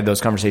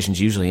 those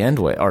conversations usually end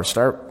with, or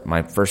start,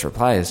 my first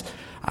reply is,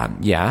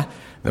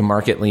 the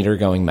market leader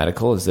going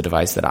medical is the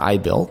device that I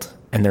built.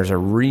 And there's a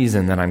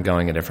reason that I'm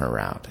going a different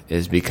route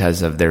is because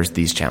there's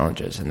these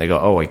challenges. And they go,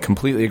 oh, I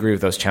completely agree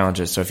with those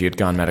challenges. So if you had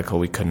gone medical,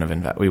 we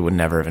would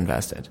never have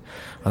invested.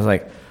 I was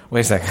like,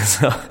 wait a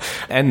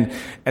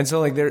second.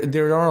 So like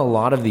there are a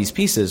lot of these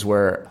pieces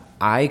where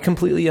I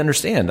completely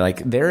understand.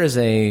 Like there is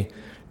a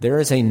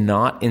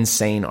not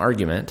insane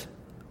argument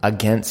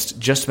against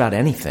just about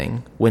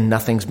anything when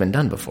nothing's been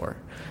done before.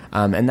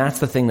 And that's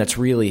the thing that's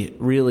really,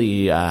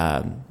 really,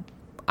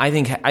 I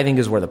think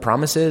is where the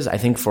promise is. I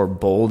think for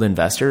bold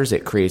investors,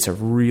 it creates a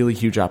really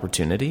huge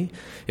opportunity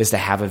is to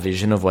have a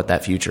vision of what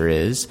that future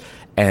is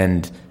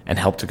and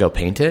help to go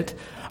paint it.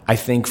 I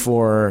think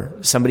for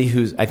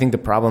somebody I think the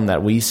problem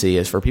that we see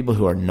is for people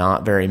who are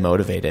not very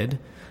motivated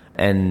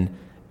and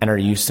are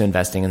used to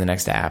investing in the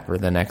next app or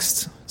the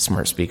next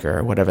smart speaker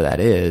or whatever that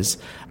is,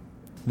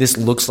 this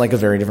looks like a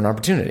very different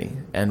opportunity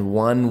and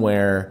one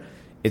where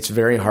it's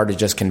very hard to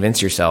just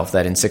convince yourself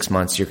that in 6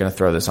 months you're going to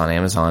throw this on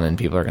Amazon and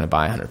people are going to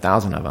buy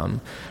 100,000 of them,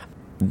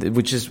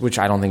 which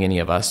I don't think any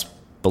of us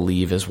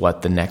believe is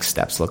what the next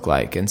steps look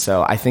like. And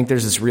so I think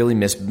there's this really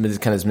kind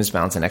of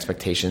misbalance in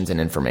expectations and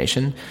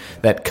information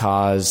that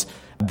cause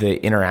the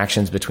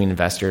interactions between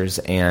investors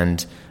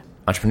and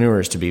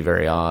entrepreneurs to be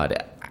very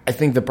odd. I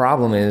think the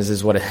problem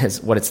is what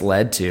it's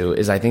led to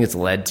is I think it's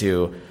led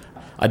to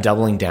a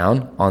doubling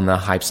down on the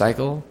hype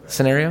cycle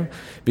scenario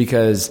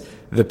because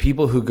the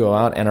people who go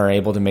out and are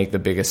able to make the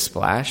biggest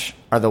splash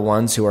are the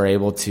ones who are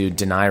able to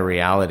deny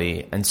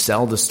reality and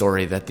sell the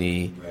story that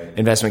the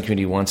investment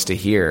community wants to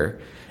hear.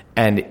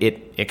 And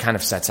it kind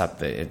of sets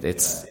up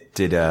it's.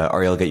 Did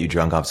Ariel get you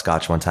drunk off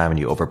scotch one time and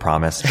you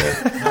overpromised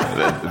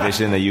the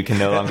vision that you can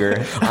no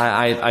longer?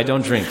 I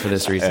don't drink for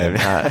this reason.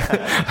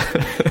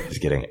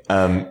 Just kidding.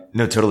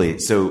 No, totally.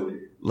 So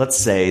let's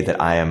say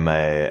that I am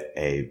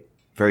a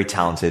very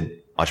talented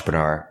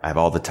entrepreneur. I have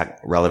all the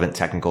relevant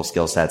technical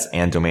skill sets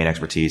and domain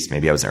expertise.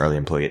 Maybe I was an early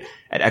employee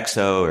at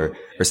Exo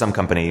or some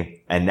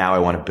company. And now I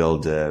want to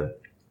build a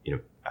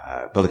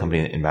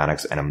company in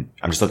Boundex and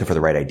I'm just looking for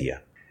the right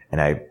idea. And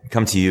I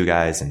come to you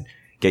guys and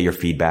get your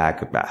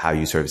feedback about how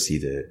you sort of see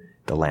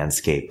the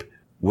landscape.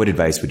 What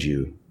advice would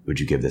you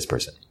give this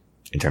person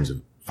in terms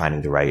of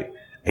finding the right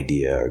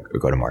idea or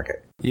go to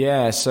market?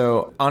 Yeah.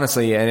 So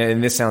honestly,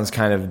 and this sounds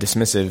kind of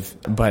dismissive,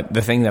 but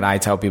the thing that I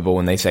tell people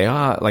when they say,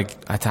 like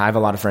I have a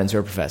lot of friends who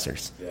are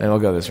professors, and we'll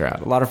go this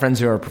route. A lot of friends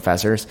who are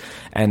professors,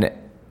 and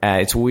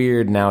it's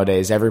weird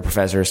nowadays. Every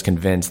professor is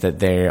convinced that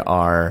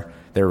their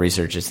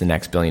research is the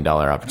next $1 billion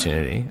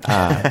opportunity.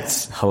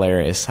 It's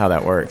hilarious how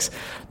that works.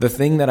 The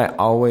thing that I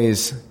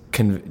always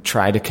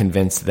try to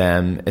convince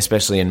them,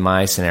 especially in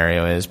my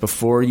scenario, is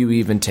before you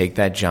even take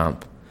that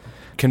jump,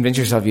 convince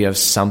yourself you have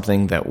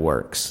something that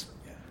works.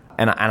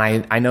 And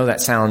I know that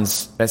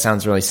sounds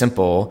really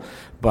simple,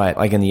 but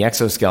like in the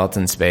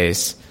exoskeleton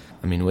space,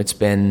 I mean, it's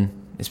been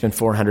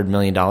 $400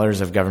 million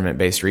of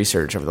government-based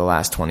research over the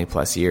last 20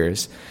 plus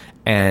years.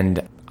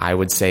 And I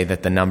would say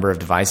that the number of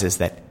devices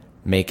that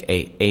make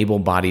a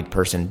able-bodied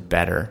person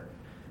better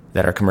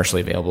that are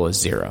commercially available is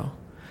 0.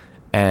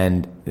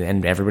 And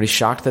everybody's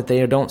shocked that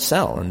they don't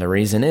sell. And the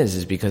reason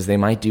is because they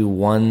might do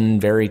one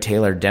very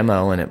tailored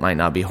demo and it might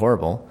not be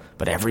horrible,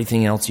 but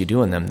everything else you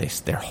do in them,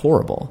 they're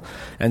horrible.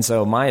 And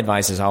so my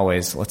advice is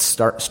always, let's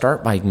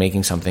start by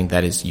making something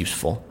that is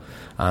useful.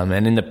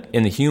 And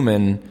in the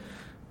human,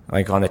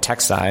 like on the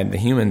tech side, the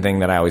human thing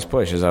that I always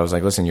push is I was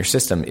like, listen, your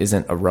system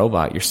isn't a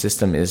robot. Your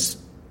system is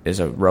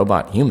a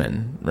robot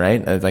human,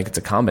 right? Like it's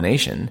a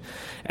combination.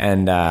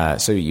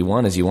 And so you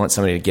want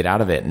somebody to get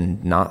out of it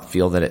and not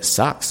feel that it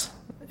sucks.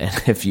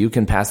 And if you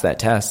can pass that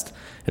test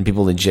and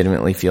people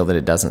legitimately feel that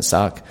it doesn't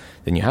suck,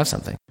 then you have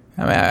something.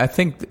 I mean, I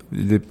think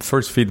the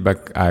first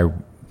feedback I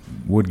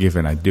would give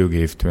and I do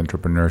give to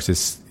entrepreneurs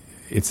is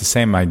it's the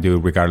same I do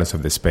regardless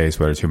of the space,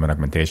 whether it's human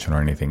augmentation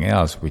or anything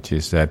else, which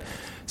is that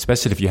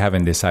especially if you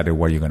haven't decided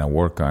what you're going to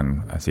work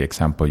on, as the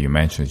example you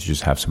mentioned, you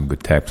just have some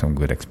good tech, some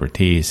good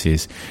expertise,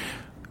 is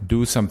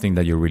do something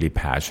that you're really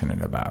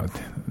passionate about.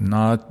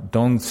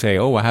 Don't say,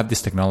 I have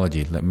this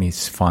technology, let me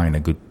find a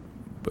good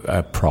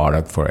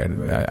product for it.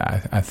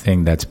 I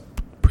think that's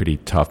pretty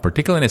tough,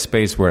 particularly in a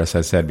space where, as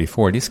I said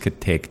before, this could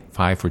take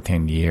 5 or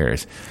 10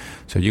 years.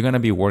 So you're going to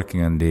be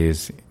working on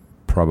this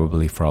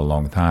probably for a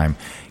long time.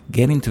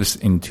 Get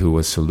into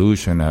a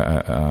solution,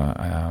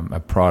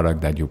 a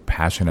product that you're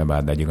passionate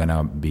about, that you're going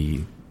to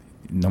be,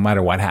 no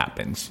matter what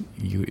happens,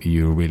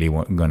 you're really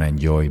going to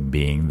enjoy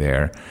being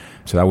there.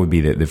 So that would be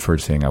the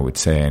first thing I would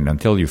say. And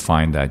until you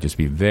find that, just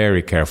be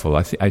very careful.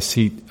 I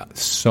see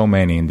so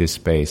many in this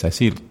space. I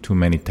see too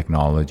many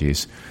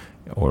technologies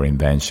or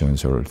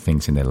inventions or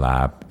things in the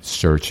lab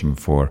searching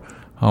for,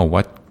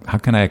 how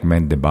can I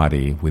augment the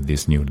body with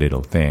this new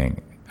little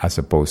thing, as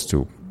opposed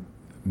to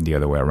the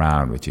other way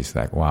around, which is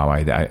like, wow,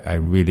 I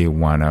really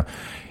want to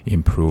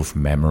improve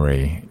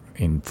memory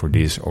for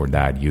this or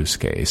that use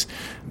case.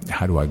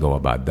 How do I go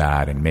about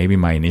that? And maybe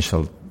my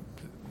initial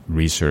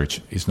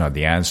research is not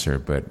the answer,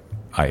 but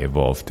I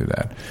evolved to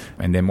that.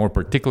 And then more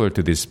particular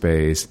to this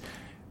space,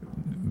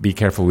 be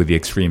careful with the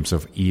extremes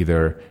of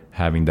either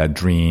having that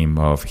dream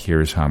of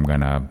here's how I'm going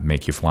to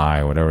make you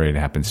fly, whatever it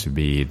happens to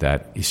be,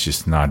 that is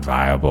just not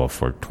viable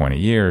for 20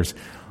 years,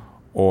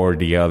 or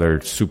the other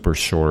super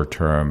short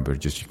term, but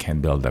just you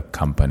can't build a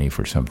company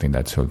for something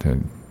that's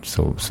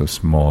so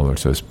small or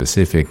so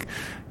specific.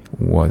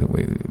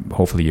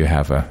 Hopefully you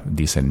have a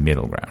decent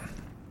middle ground.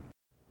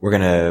 We're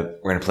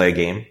gonna play a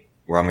game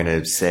where I'm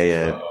gonna say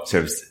a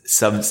sort of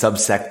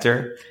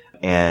subsector,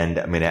 and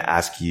I'm gonna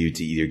ask you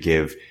to either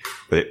give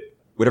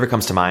whatever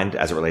comes to mind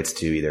as it relates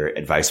to either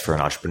advice for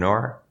an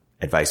entrepreneur,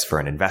 advice for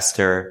an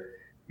investor.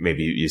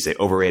 Maybe you say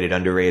overrated,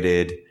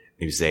 underrated.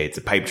 Maybe you say it's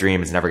a pipe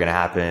dream, it's never going to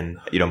happen.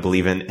 You don't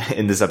believe in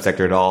the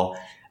subsector at all.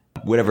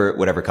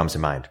 Whatever comes to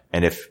mind.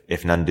 And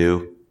if none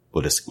do,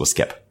 we'll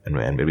skip and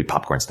maybe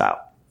popcorn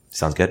style.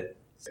 Sounds good?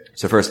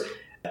 So first,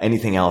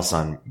 anything else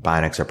on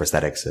bionics or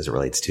prosthetics as it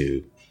relates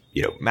to,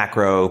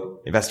 macro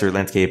investor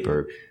landscape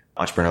or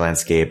entrepreneur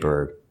landscape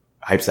or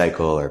hype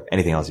cycle or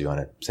anything else you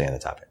want to say on the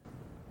topic?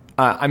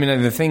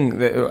 The thing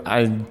that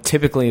I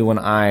typically, when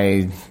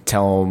I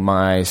tell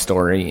my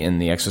story in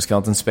the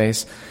exoskeleton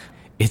space,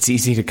 it's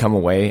easy to come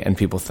away and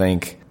people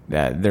think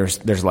that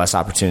there's less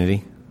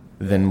opportunity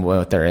than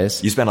what there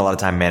is. You spend a lot of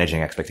time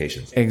managing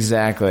expectations.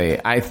 Exactly.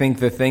 I think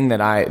the thing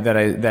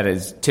that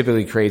is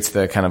typically creates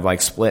the kind of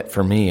like split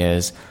for me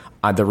is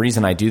the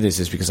reason I do this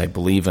is because I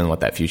believe in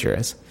what that future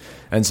is.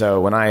 And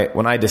so when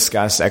I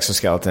discuss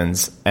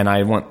exoskeletons, and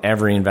I want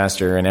every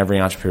investor and every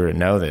entrepreneur to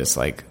know this,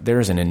 like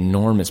there is an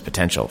enormous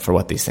potential for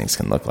what these things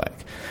can look like,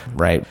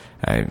 right?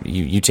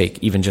 You take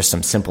even just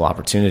some simple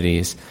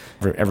opportunities.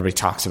 Everybody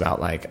talks about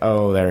like,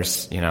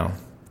 there's,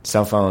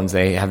 cell phones.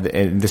 They have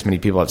this many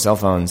people have cell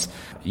phones.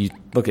 You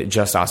look at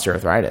just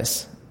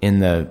osteoarthritis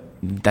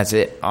that's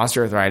it.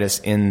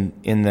 Osteoarthritis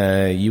in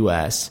the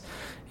U.S.,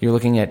 you're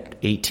looking at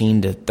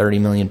 18 to 30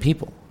 million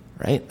people,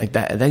 right? Like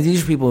that.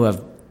 These are people who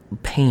have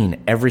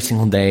pain every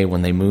single day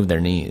when they move their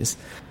knees.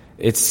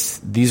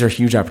 These are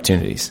huge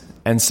opportunities.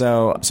 And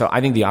so I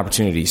think the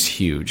opportunity is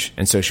huge.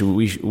 And so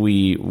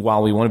we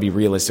while we want to be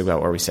realistic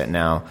about where we sit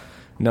now,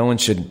 no one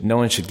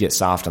should get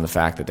soft on the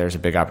fact that there's a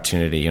big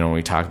opportunity. When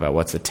we talk about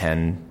what's the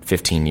 10,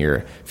 15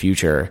 year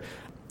future,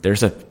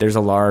 there's a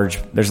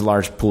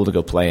large pool to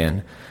go play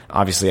in.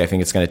 Obviously, I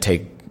think it's going to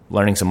take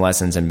learning some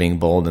lessons and being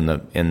bold in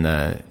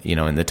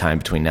the time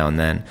between now and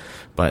then.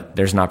 But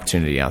there's an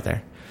opportunity out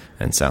there.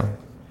 And so,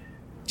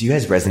 do you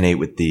guys resonate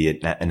with the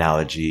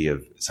analogy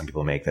of some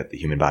people make that the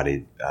human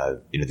body,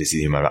 they see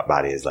the human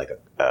body as like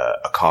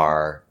a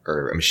car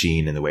or a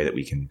machine in the way that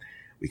we can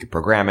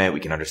program it, we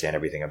can understand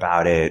everything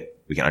about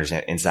it, we can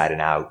understand it inside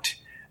and out,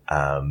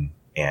 and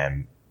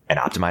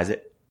optimize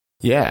it?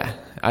 Yeah,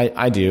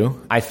 I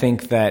do. I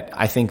think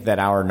that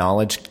our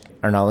knowledge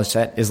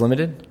set is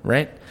limited,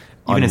 right?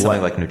 Even in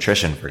something like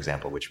nutrition, for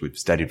example, which we've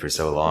studied for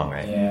so long,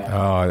 right? Yeah.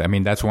 Oh, I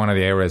mean, that's one of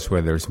the areas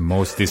where there's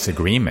most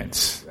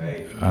disagreements.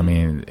 Right. I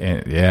mean,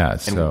 yeah.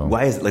 So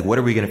why is what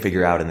are we going to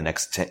figure out in the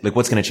next 10,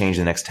 what's going to change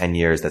in the next 10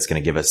 years that's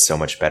going to give us so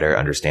much better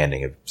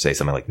understanding of, say,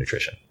 something like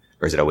nutrition?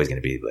 Or is it always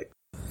going to be like?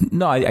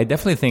 No, I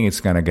definitely think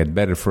it's going to get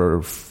better.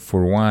 For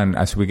one,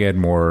 as we get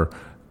more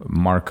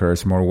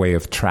markers, more way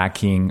of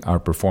tracking our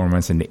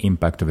performance and the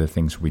impact of the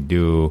things we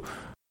do.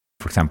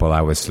 For example, I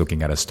was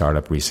looking at a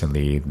startup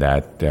recently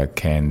that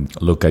can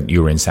look at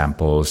urine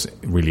samples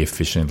really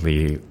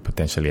efficiently,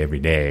 potentially every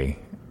day,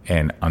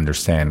 and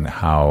understand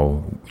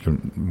how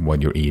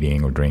what you're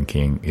eating or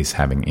drinking is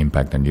having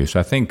impact on you. So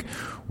I think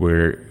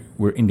we're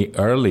in the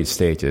early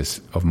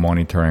stages of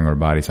monitoring our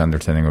bodies,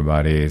 understanding our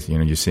bodies.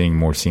 You're seeing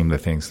more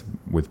seamless things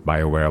with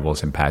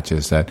biowearables and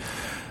patches so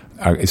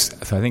I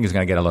think it's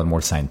going to get a lot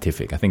more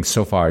scientific. I think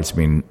so far it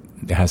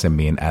hasn't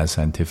been as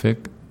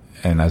scientific,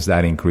 and as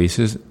that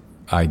increases,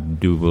 I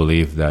do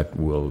believe that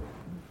we'll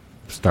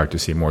start to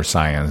see more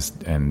science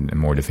and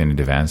more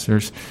definitive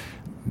answers.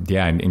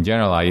 Yeah, in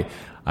general, I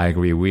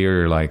agree.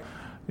 We're like,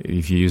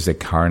 if you use the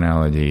car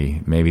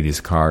analogy, maybe this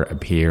car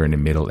appeared in the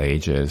Middle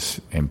Ages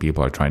and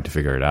people are trying to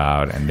figure it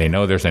out, and they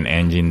know there's an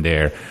engine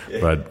there,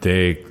 but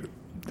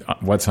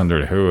what's under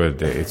the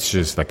hood, it's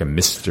just like a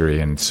mystery.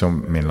 And so,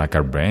 like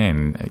our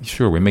brain,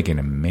 sure, we're making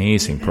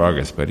amazing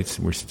progress, but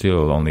we're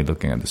still only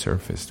looking at the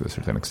surface to a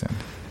certain extent.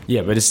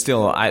 Yeah, but it's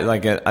still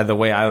the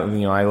way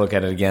I look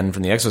at it again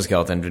from the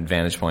exoskeleton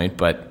vantage point.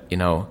 But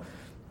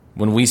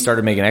when we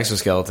started making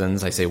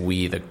exoskeletons, I say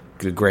we, the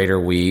greater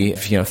we,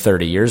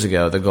 30 years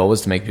ago, the goal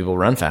was to make people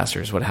run faster.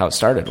 Is how it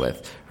started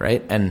with,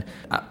 right? And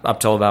up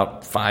till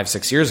about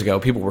 5-6 years ago,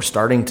 people were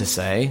starting to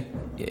say,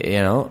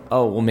 oh,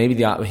 well, maybe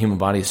the human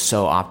body is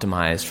so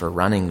optimized for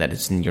running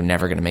that you're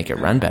never going to make it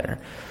run better.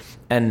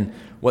 And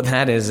what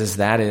that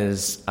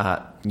is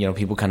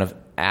people kind of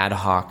ad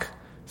hoc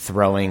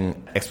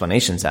throwing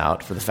explanations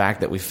out for the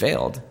fact that we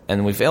failed,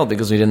 and we failed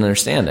because we didn't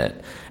understand it.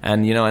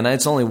 And and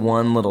it's only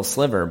one little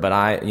sliver,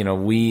 but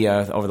we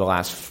over the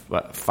last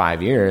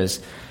 5 years,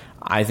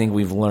 I think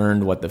we've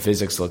learned what the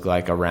physics look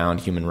like around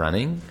human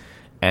running,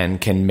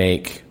 and can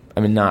make,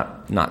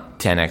 not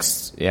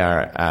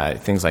 10x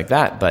things like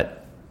that,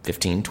 but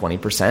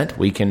 15-20%,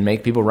 we can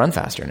make people run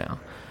faster now.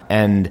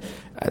 And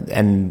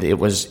there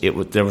was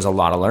a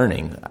lot of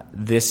learning.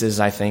 This is,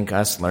 I think,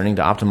 us learning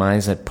to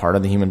optimize a part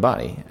of the human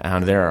body.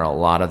 And there are a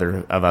lot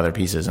of other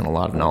pieces and a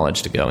lot of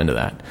knowledge to go into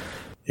that.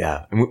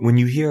 Yeah. And when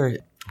you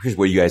here's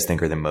what you guys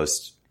think are the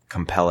most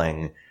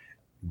compelling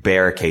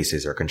bear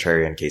cases or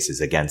contrarian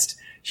cases against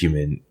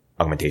human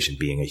augmentation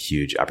being a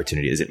huge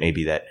opportunity. Is it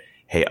maybe that,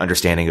 hey,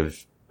 understanding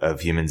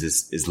of humans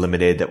is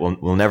limited, that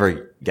we'll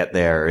never get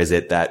there? Or is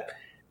it that,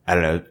 I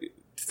don't know,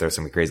 throw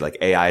something crazy like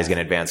AI is going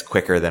to advance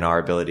quicker than our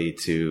ability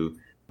to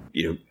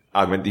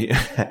augment the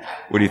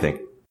what do you think?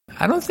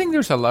 I don't think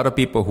there's a lot of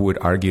people who would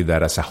argue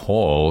that as a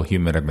whole,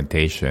 human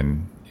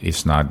augmentation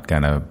is not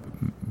going to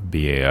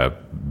be a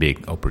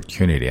big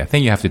opportunity. I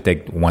think you have to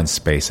take one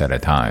space at a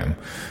time.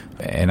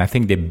 And I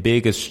think the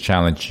biggest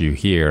challenge you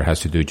hear has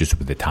to do just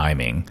with the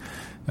timing.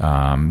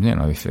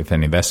 If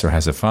an investor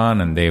has a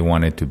fund and they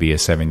want it to be a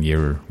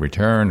 7-year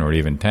return or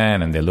even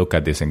 10, and they look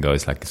at this and go,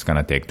 it's going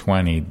to take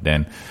 20,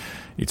 then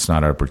it's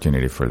not an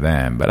opportunity for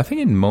them. But I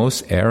think in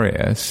most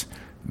areas,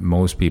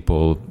 most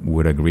people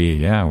would agree,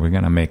 yeah, we're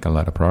going to make a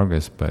lot of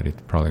progress, but it's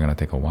probably going to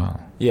take a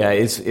while. Yeah,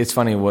 it's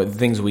funny what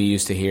things we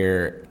used to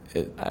hear.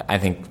 I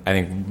think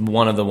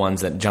one of the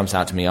ones that jumps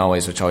out to me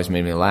always, which always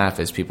made me laugh,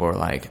 is people are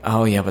like,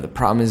 oh yeah, but the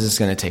problem is it's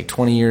going to take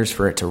 20 years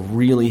for it to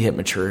really hit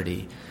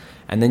maturity.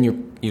 And then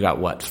you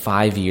got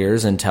 5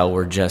 years until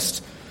we're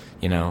just,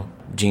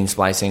 gene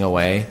splicing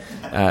away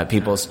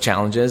people's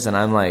challenges. And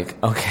I'm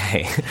like,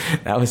 okay,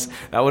 that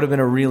would have been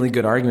a really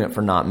good argument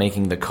for not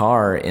making the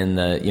car in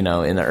the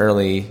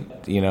early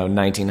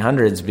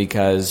 1900s,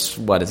 because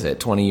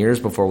 20 years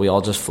before we all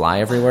just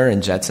fly everywhere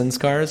in Jetsons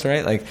cars,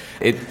 right? Like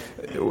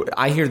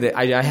I hear that.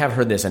 I have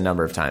heard this a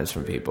number of times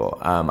from people.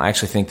 I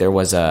actually think there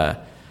was I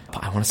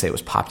want to say it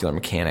was Popular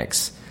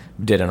Mechanics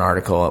did an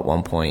article at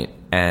one point,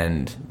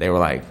 and they were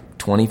like,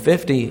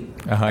 2050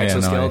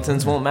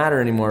 exoskeletons won't matter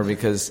anymore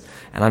because,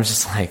 and I'm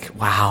just like,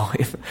 wow,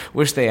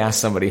 wish they asked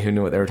somebody who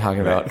knew what they were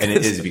talking about. And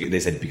it is, they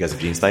said because of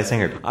gene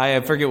splicing, or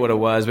I forget what it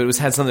was, but it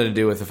had something to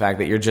do with the fact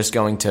that you're just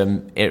going to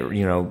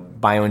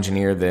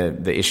bioengineer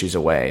the issues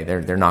away.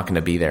 They're not going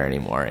to be there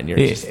anymore. And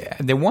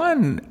the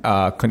one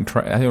I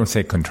don't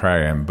say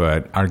contrarian,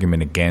 but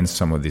argument against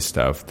some of this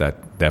stuff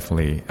that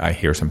definitely I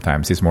hear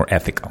sometimes is more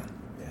ethical,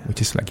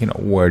 which is like,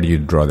 where do you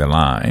draw the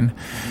line?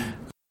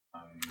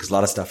 Because a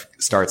lot of stuff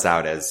starts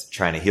out as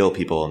trying to heal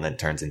people and then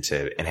turns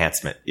into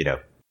enhancement,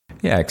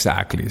 Yeah,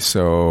 exactly.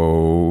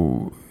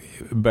 So,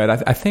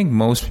 but I think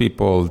most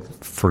people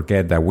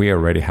forget that we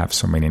already have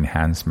so many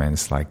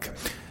enhancements like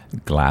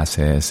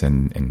glasses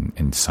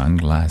and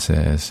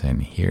sunglasses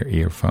and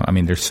earphones. I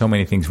mean, there's so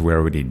many things we're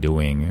already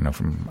doing,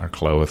 from our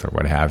clothes or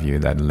what have you,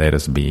 that let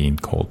us be in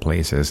cold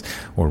places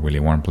or really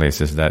warm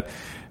places. That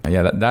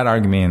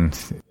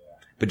argument.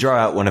 But draw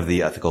out one of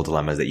the ethical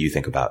dilemmas that you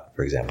think about,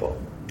 for example.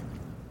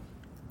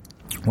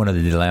 One of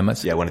the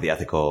dilemmas? Yeah, one of the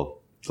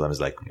ethical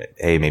dilemmas, like,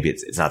 hey, maybe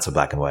it's not so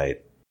black and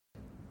white.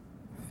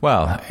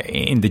 Well,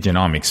 in the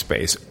genomic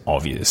space,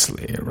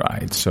 obviously,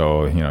 right?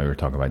 So, you're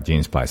talking about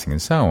gene splicing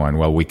and so on.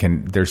 Well,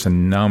 there's a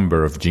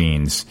number of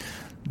genes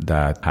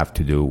that have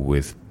to do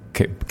with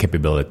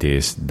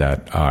capabilities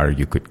that are,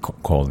 you could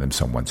call them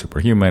somewhat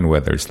superhuman,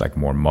 whether it's like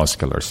more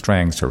muscular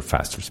strength or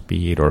faster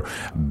speed or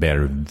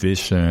better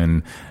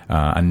vision,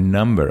 a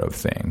number of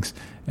things.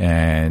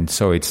 And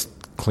so it's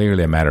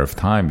clearly a matter of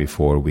time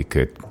before we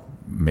could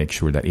make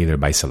sure that either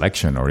by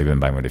selection or even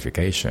by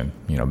modification,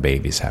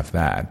 babies have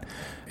that.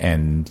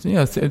 And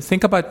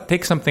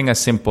take something as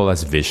simple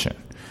as vision.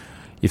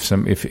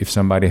 If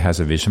somebody has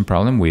a vision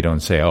problem, we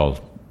don't say, "Oh,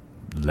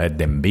 let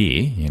them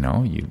be."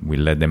 We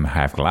let them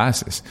have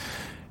glasses.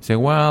 Say,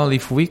 well,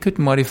 if we could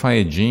modify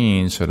a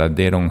gene so that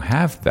they don't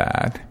have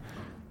that,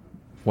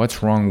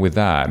 what's wrong with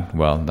that?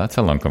 Well, that's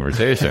a long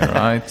conversation,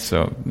 right?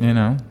 So,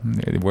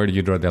 where do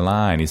you draw the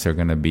line? Is there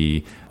going to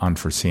be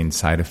unforeseen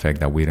side effect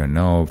that we don't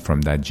know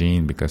from that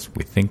gene because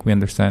we think we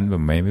understand, but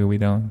maybe we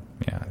don't?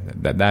 Yeah,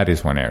 that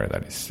is one area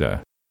that is...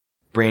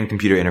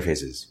 Brain-computer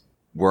interfaces.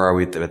 Where are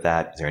we with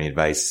that? Is there any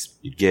advice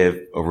you'd give?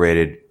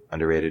 Overrated?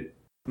 Underrated?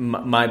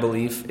 My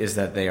belief is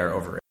that they are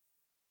overrated.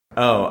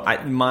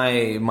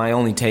 My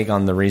only take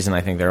on the reason I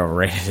think they're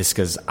overrated is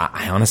because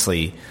I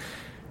honestly...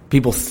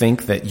 People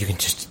think that you can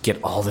just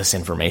get all this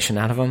information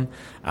out of them,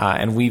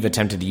 and we've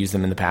attempted to use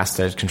them in the past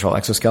to control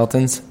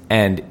exoskeletons.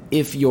 And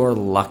if you're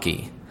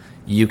lucky,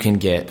 you can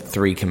get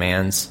 3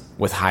 commands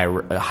with high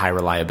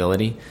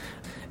reliability.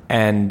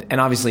 And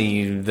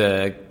obviously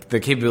the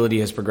capability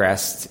has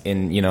progressed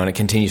and it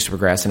continues to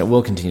progress and it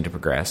will continue to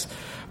progress.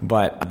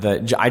 But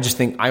I just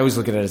think I always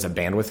look at it as a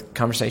bandwidth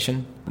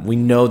conversation. We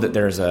know that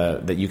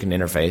that you can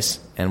interface,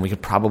 and we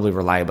could probably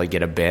reliably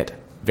get a bit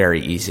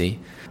very easy.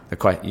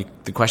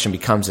 The question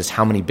becomes is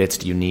how many bits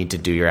do you need to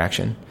do your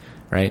action,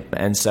 right?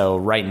 And so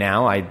right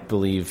now, I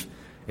believe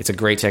it's a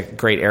great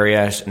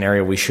area, an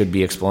area we should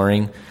be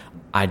exploring.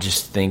 I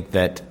just think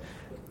that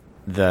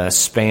the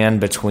span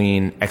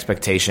between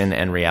expectation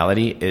and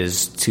reality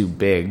is too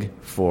big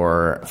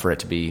for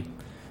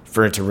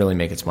it to really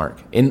make its mark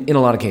in a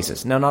lot of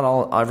cases. Now,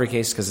 not every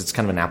case, because it's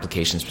kind of an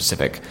application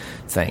specific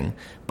thing,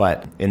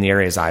 but in the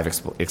areas I've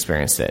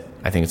experienced it,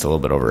 I think it's a little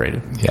bit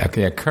overrated.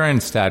 Yeah.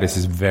 Current status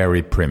is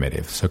very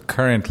primitive. So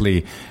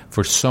currently,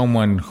 for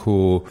someone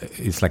who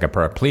is like a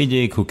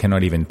paraplegic, who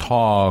cannot even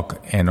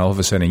talk, and all of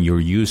a sudden you're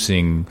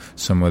using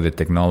some of the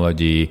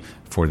technology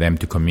for them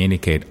to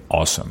communicate,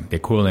 awesome. The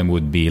equivalent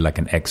would be like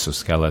an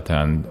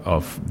exoskeleton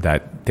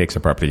that takes a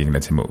paraplegic and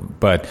lets him move.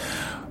 But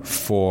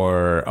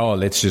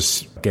let's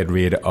just get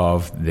rid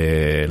of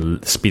the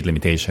speed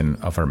limitation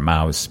of our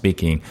mouse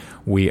speaking,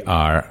 we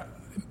are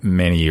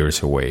many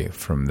years away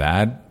from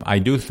that. I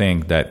do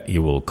think that it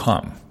will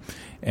come.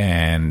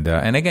 And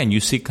again, you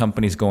see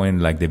companies going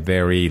like the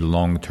very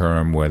long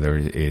term, whether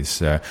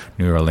it's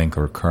Neuralink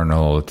or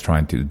Kernel,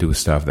 trying to do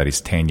stuff that is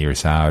 10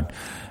 years out.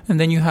 And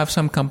then you have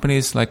some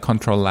companies like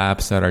Control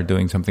Labs that are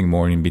doing something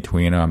more in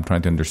between. I'm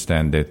trying to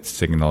understand the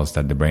signals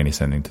that the brain is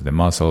sending to the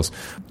muscles,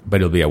 but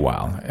it'll be a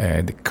while.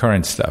 The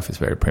current stuff is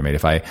very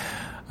primitive. I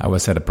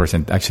was at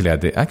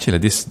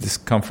this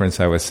conference.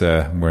 I was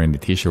wearing the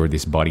T-shirt,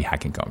 this body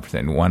hacking conference,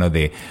 and one of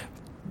the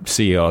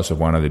CEOs of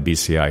one of the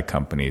BCI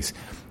companies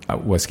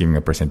was giving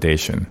a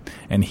presentation,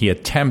 and he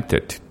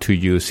attempted to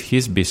use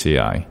his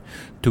BCI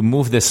to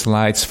move the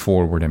slides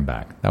forward and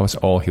back. That was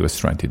all he was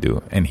trying to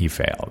do, and he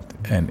failed.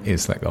 And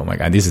it's like, oh my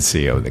God, this is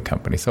CEO of the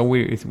company. So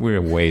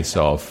we're ways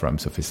off from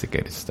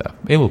sophisticated stuff.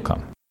 It will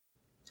come.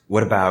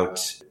 What about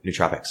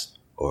nootropics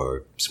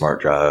or smart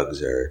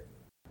drugs or...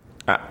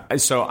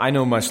 So I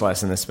know much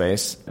less in this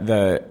space.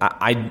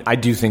 I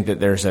do think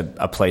that there's a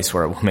place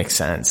where it will make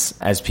sense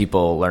as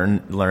people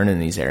learn in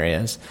these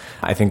areas.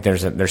 I think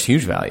there's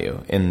huge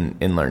value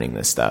in learning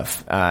this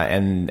stuff.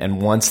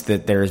 And once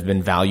that there has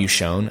been value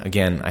shown,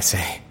 again, I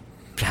say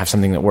have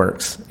something that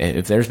works.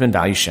 If there's been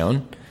value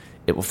shown,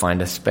 it will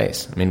find a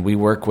space. I mean, we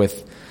work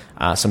with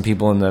some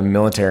people in the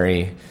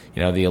military,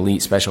 the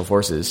elite special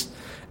forces,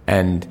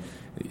 and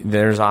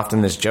there's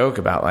often this joke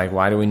about like,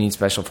 why do we need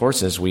special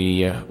forces?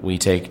 We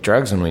take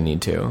drugs when we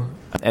need to,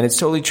 and it's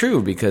totally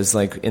true because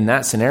like in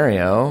that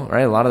scenario,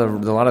 right? A lot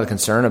of the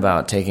concern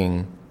about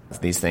taking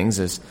these things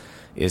is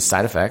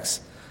side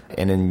effects,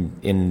 and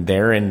in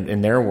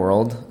their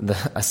world,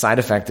 a side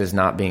effect is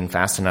not being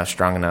fast enough,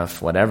 strong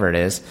enough, whatever it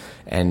is,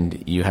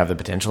 and you have the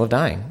potential of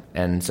dying,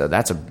 and so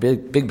that's a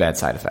big bad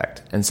side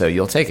effect, and so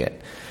you'll take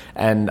it.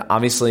 And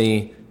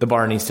obviously the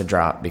bar needs to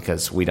drop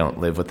because we don't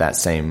live with that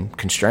same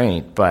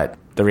constraint, but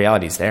the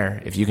reality is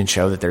there. If you can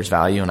show that there's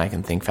value and I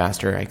can think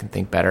faster, I can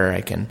think better,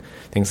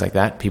 things like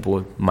that,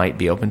 people might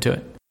be open to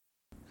it.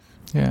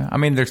 Yeah, I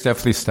mean, there's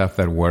definitely stuff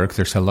that works.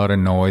 There's a lot of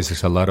noise.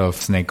 There's a lot of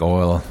snake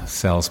oil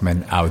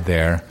salesmen out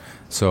there.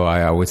 So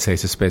I would say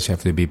it's a space you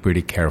have to be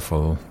pretty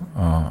careful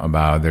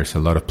about. There's a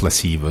lot of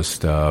placebo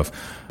stuff.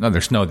 No,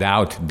 there's no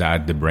doubt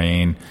that the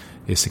brain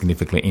is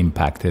significantly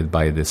impacted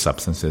by the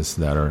substances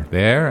that are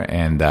there,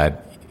 and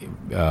that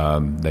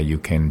you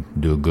can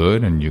do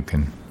good, and you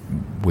can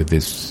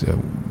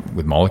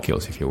with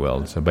molecules, if you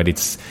will. So, but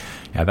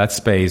that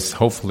space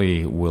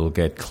hopefully will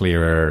get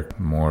clearer,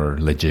 more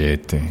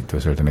legit to a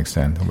certain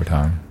extent over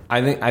time.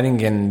 I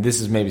think, and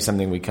this is maybe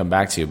something we come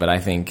back to, but I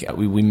think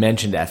we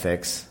mentioned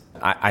ethics.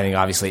 I think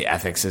obviously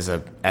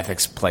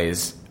ethics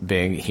plays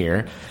big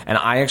here, and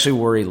I actually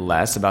worry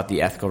less about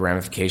the ethical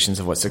ramifications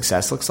of what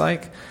success looks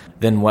like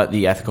than what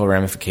the ethical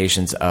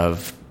ramifications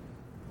of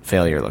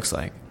failure looks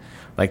like.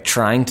 Like,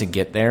 trying to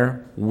get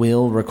there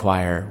will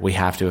require, we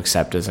have to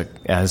accept as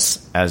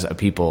a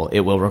people,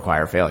 it will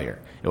require failure.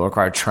 It will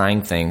require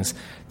trying things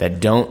that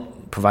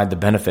don't provide the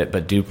benefit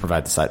but do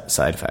provide the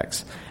side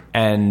effects.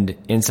 And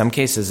in some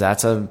cases,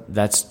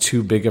 that's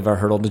too big of a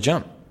hurdle to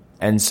jump.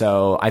 And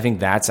so I think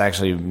that's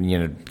actually,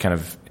 kind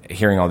of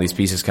hearing all these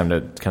pieces come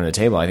to the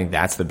table, I think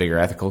that's the bigger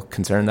ethical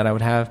concern that I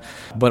would have.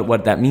 But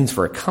what that means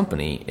for a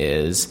company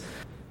is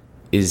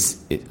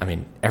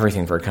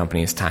everything for a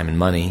company is time and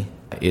money,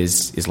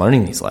 is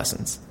learning these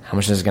lessons. How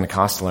much is it going to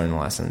cost to learn the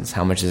lessons?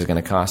 How much is it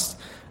going to cost?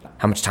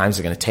 How much time is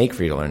it going to take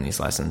for you to learn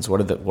these lessons? What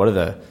are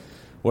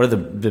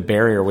the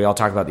barrier? We all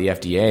talk about the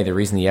FDA. The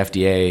reason the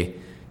FDA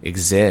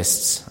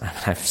exists,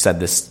 I've said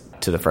this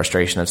to the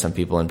frustration of some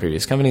people in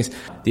previous companies,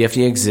 the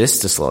FDA exists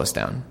to slow us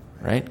down,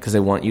 right? Because they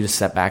want you to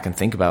step back and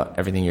think about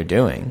everything you're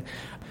doing.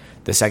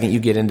 The second you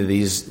get into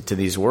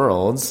these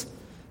worlds,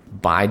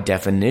 by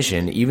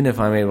definition, even if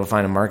I'm able to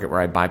find a market where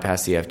I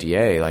bypass the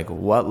FDA, like,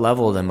 what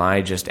level am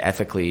I just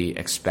ethically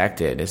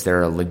expected? Is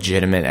there a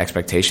legitimate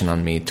expectation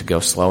on me to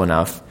go slow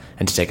enough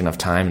and to take enough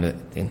time to,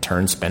 in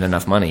turn, spend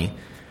enough money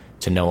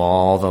to know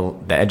all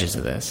the edges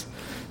of this?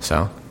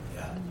 So,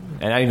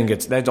 and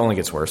that only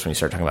gets worse when you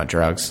start talking about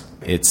drugs.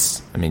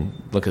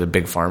 Look at the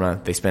big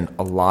pharma. They spend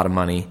a lot of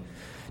money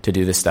to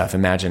do this stuff.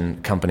 Imagine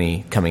a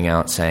company coming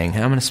out saying,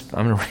 hey, I'm going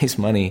to raise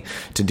money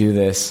to do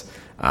this.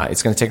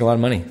 It's going to take a lot of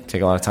money,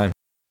 take a lot of time.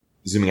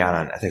 Zooming out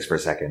on ethics for a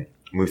second,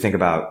 when we think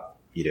about,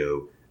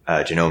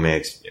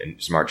 genomics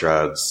and smart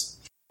drugs,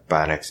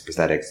 bionics,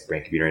 prosthetics,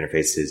 brain-computer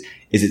interfaces,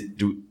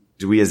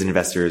 do we as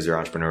investors or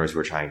entrepreneurs who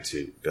are trying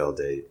to build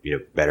a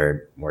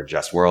better, more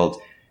just world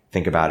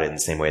think about it in the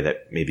same way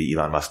that maybe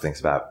Elon Musk thinks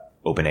about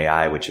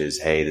OpenAI, which is,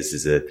 hey, this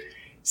is a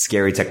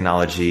scary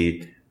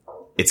technology.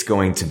 It's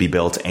going to be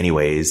built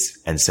anyways.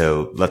 And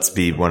so let's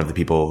be one of the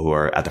people who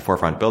are at the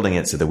forefront building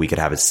it so that we could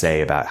have a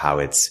say about how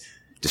it's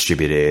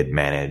distributed,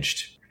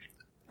 managed.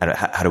 And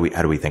how do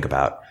we think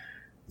about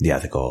the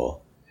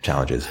ethical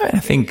challenges? I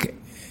think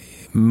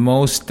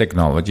most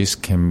technologies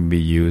can be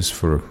used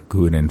for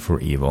good and for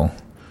evil.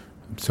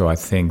 So I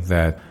think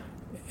that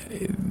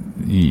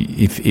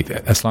if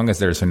as long as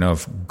there's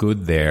enough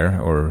good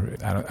there, or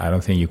I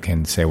don't think you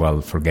can say,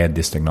 well, forget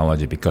this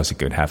technology because it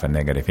could have a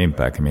negative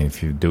impact. I mean,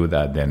 if you do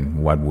that, then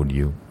what would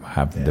you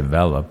have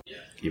developed?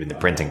 Even the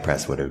printing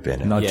press would have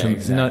been.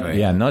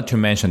 Not to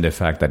mention the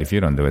fact that if you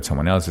don't do it,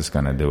 someone else is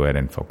going to do it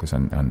and focus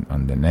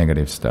on the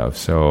negative stuff.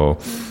 So,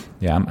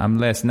 I'm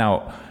less.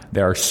 Now,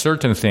 there are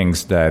certain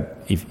things that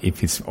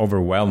if it's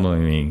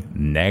overwhelmingly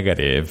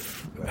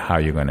negative, how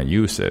you're going to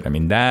use it. I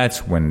mean,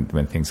 that's when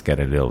things get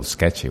a little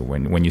sketchy.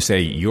 When you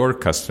say your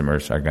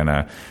customers are going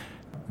to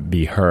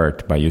be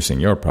hurt by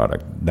using your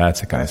product, that's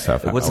the kind of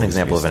stuff. What's an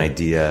example of an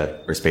idea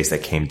or space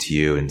that came to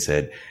you and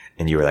said,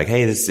 and you were like,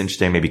 hey, this is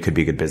interesting, maybe could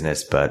be a good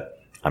business, but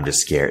I'm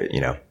just scared,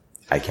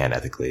 I can't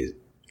ethically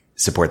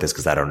support this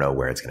because I don't know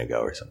where it's going to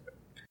go or something.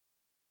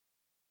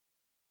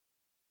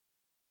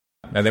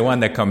 Now, the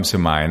one that comes to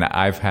mind,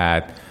 I've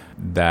had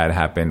that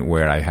happen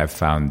where I have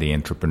found the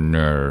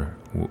entrepreneur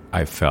who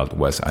I felt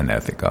was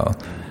unethical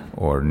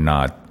or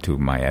not to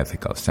my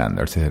ethical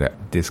standards. I said,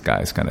 this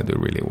guy's going to do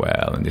really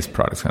well and this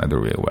product's going to do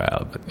really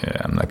well, but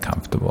I'm not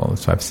comfortable.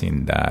 So I've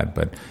seen that.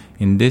 But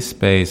in this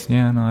space,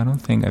 I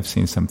don't think I've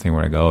seen something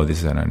where I go, this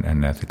is an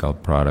unethical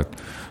product.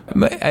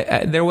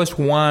 But there was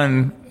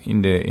one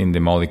in the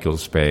molecule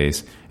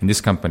space, and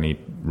this company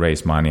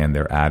raised money and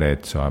they're at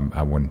it, so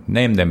I won't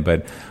name them,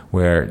 but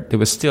where there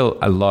was still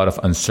a lot of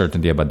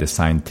uncertainty about the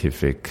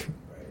scientific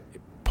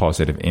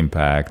positive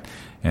impact.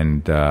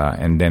 And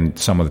then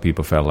some of the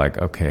people felt like,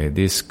 okay,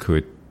 this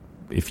could,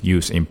 if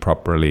used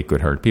improperly,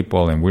 could hurt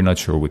people, and we're not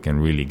sure we can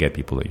really get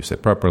people to use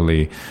it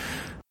properly.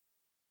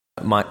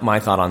 My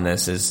thought on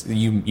this is,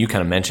 you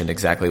kind of mentioned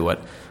exactly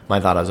what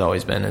my thought has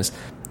always been, is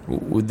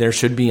there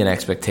should be an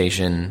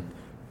expectation,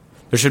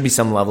 there should be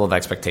some level of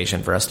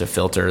expectation for us to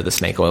filter the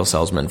snake oil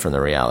salesman from the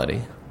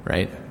reality,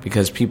 right?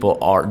 Because people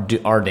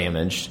are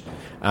damaged.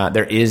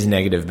 there is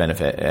negative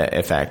benefit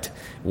effect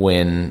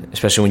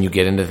especially when you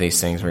get into these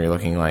things where you're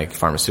looking like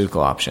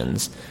pharmaceutical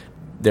options.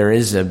 There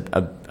is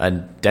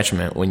a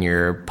detriment when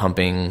you're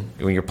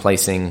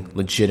placing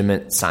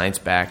legitimate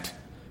science-backed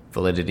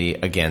validity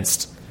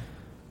against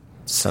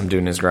some dude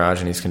in his garage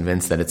and he's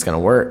convinced that it's going to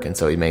work. And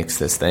so he makes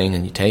this thing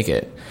and you take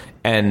it.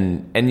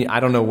 And I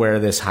don't know where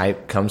this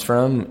hype comes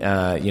from.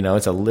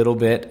 It's a little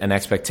bit an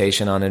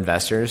expectation on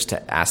investors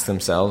to ask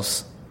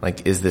themselves,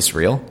 like, is this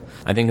real?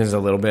 I think there's a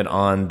little bit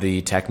on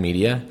the tech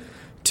media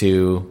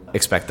to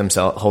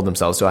hold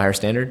themselves to a higher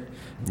standard.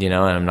 And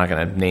I'm not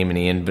going to name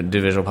any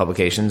individual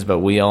publications, but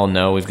we all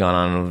know, we've gone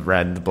on and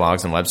read the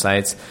blogs and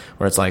websites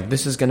where it's like,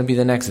 this is going to be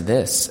the next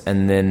this.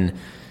 And then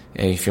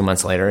a few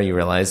months later, you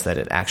realize that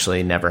it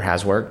actually never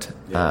has worked.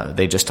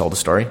 They just told a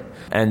story.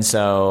 And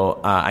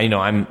so,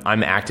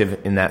 I'm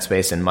active in that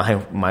space, and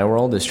my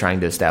world is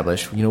trying to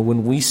establish,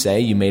 when we say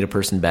you made a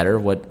person better,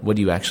 what are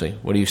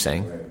you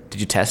saying? Did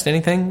you test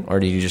anything, or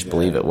did you just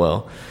believe it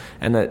will?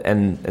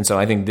 And so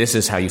I think this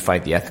is how you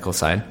fight the ethical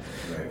side.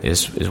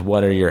 Is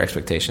what are your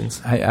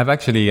expectations? I've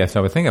actually, as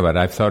I was thinking about it,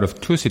 I've thought of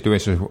two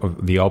situations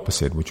of the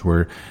opposite, which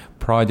were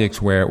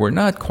projects where we're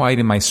not quite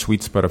in my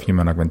sweet spot of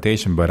human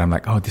augmentation, but I'm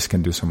like, oh, this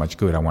can do so much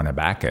good. I want to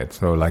back it.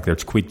 So like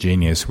there's Quit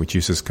Genius, which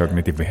uses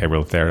cognitive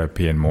behavioral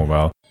therapy and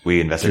mobile. We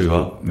invested as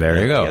well.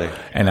 There you go. Together.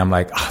 And I'm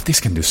like, oh,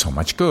 this can do so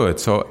much good.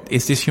 So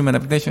is this human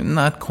augmentation?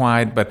 Not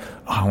quite, but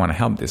I want to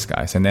help these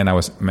guys. And then I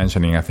was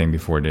mentioning, I think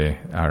before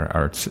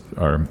our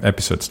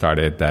episode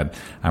started, that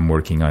I'm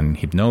working on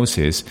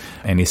hypnosis,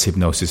 and it's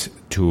hypnosis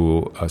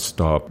to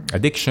stop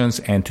addictions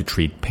and to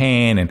treat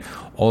pain and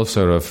all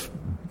sort of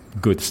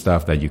good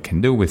stuff that you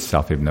can do with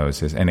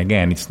self-hypnosis. And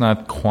again, it's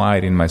not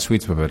quite in my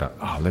sweet spot,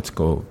 but let's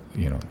go,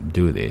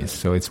 do this.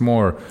 So it's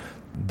more,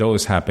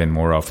 those happen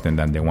more often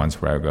than the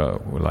ones where I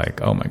go,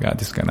 like, oh my God,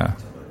 this is gonna.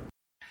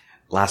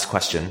 Last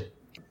question.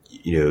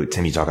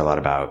 Tim, you talk a lot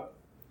about,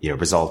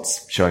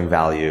 results, showing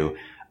value.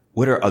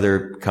 What are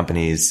other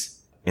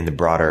companies in the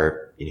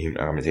broader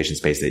augmentation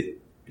space that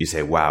you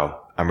say,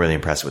 wow, I'm really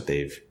impressed with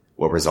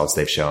what results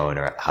they've shown,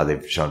 or how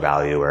they've shown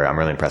value, or I'm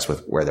really impressed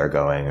with where they're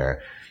going,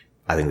 or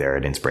I think they're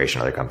an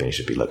inspiration other companies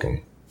should be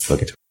looking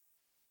to.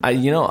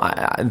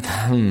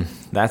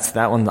 That's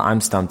that one that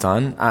I'm stumped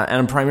on.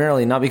 And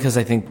primarily not because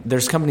I think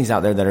there's companies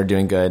out there that are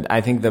doing good.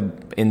 I think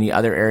in the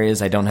other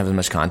areas, I don't have as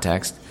much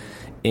context.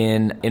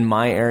 In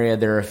my area,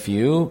 there are a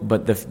few,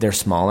 but they're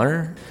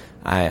smaller.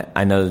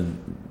 I know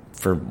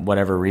for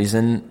whatever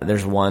reason,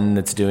 there's one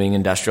that's doing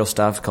industrial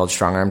stuff called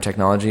Strong Arm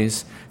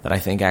Technologies that I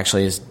think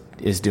actually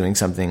is doing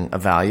something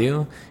of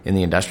value in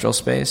the industrial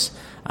space.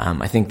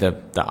 I think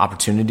the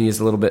opportunity is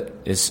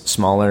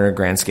smaller,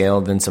 grand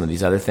scale than some of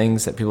these other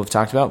things that people have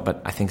talked about,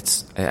 but I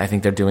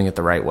think they're doing it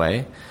the right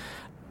way.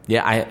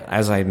 Yeah,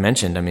 as I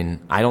mentioned,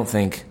 I don't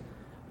think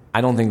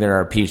there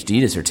are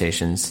PhD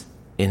dissertations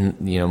in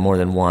more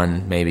than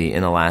one maybe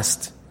in the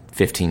last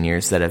 15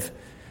 years that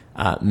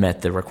have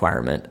met the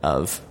requirement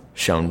of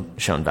shown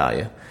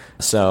value.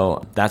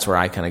 So that's where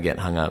I kind of get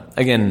hung up.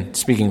 Again,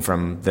 speaking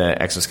from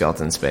the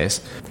exoskeleton space,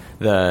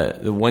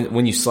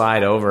 when you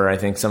slide over, I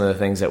think some of the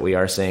things that we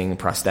are seeing,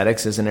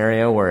 prosthetics is an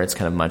area where it's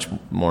kind of much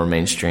more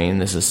mainstream.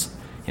 This is,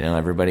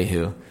 everybody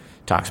who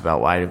talks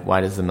about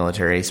why does the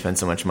military spend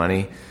so much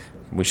money?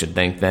 We should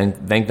thank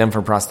them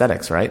for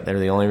prosthetics, right? They're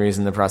the only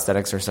reason the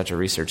prosthetics are such a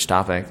research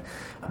topic,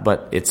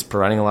 but it's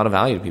providing a lot of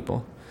value to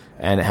people,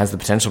 and it has the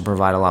potential to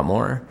provide a lot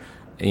more.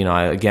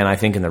 I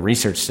think in the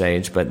research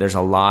stage, but there's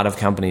a lot of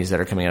companies that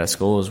are coming out of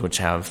schools which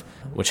have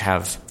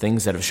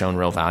things that have shown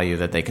real value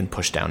that they can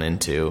push down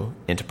into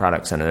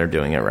products, and they're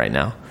doing it right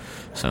now.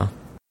 So,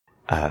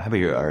 how about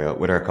you, Ariel?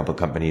 What are a couple of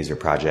companies or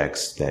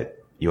projects that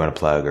you want to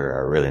plug or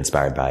are really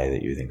inspired by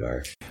that you think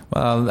are?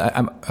 Well,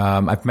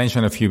 I've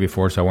mentioned a few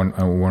before, so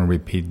I won't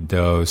repeat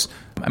those.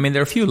 There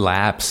are a few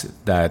labs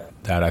that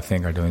I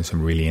think are doing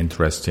some really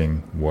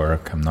interesting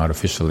work. I'm not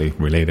officially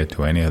related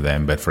to any of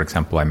them, but for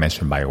example, I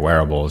mentioned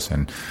BioWearables,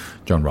 and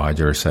John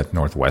Rogers at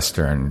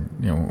Northwestern,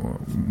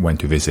 went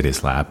to visit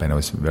his lab, and I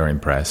was very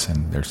impressed.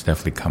 And there's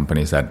definitely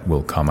companies that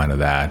will come out of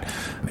that.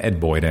 Ed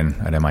Boyden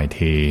at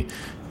MIT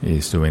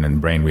is doing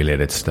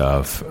brain-related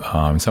stuff.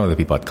 Some of the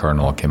people at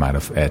Kernel came out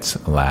of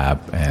Ed's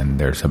lab, and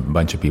there's a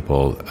bunch of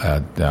people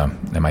at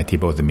MIT,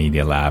 both the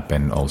Media Lab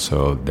and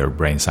also their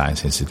Brain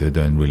Science Institute,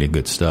 doing really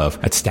good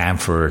stuff. At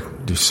Stanford,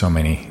 there's so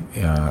many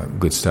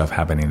good stuff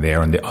happening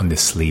there on the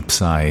sleep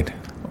side.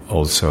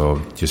 Also,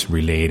 just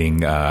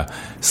relating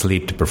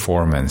sleep to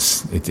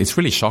performance. It's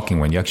really shocking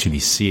when you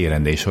actually see it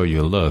and they show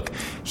you, look,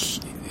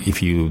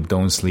 if you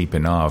don't sleep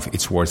enough,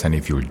 it's worse than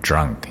if you're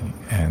drunk.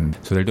 And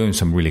so they're doing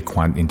some really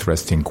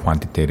interesting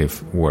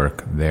quantitative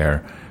work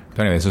there.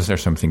 But anyways, those are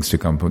some things to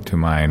come to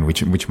mind,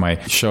 which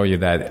might show you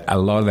that a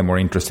lot of the more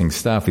interesting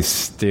stuff is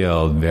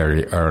still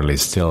very early,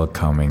 still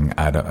coming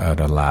out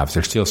of labs.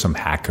 There's still some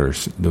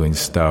hackers doing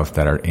stuff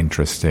that are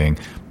interesting,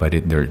 but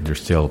they're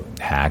still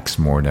hacks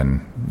more than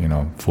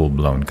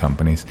full-blown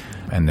companies.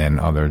 And then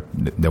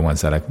the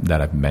ones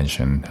that I've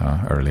mentioned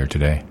earlier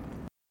today.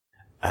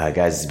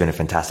 Guys, it's been a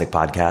fantastic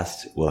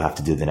podcast. We'll have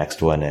to do the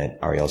next one at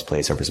Ariel's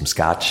place over some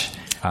scotch.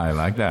 I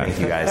like that. Thank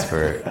you guys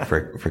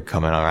for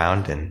coming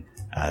around. And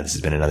this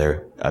has been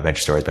another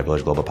Venture Stories by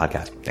Village Global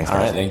podcast. Thanks, guys. All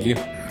right. Thank you.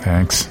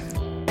 Thanks.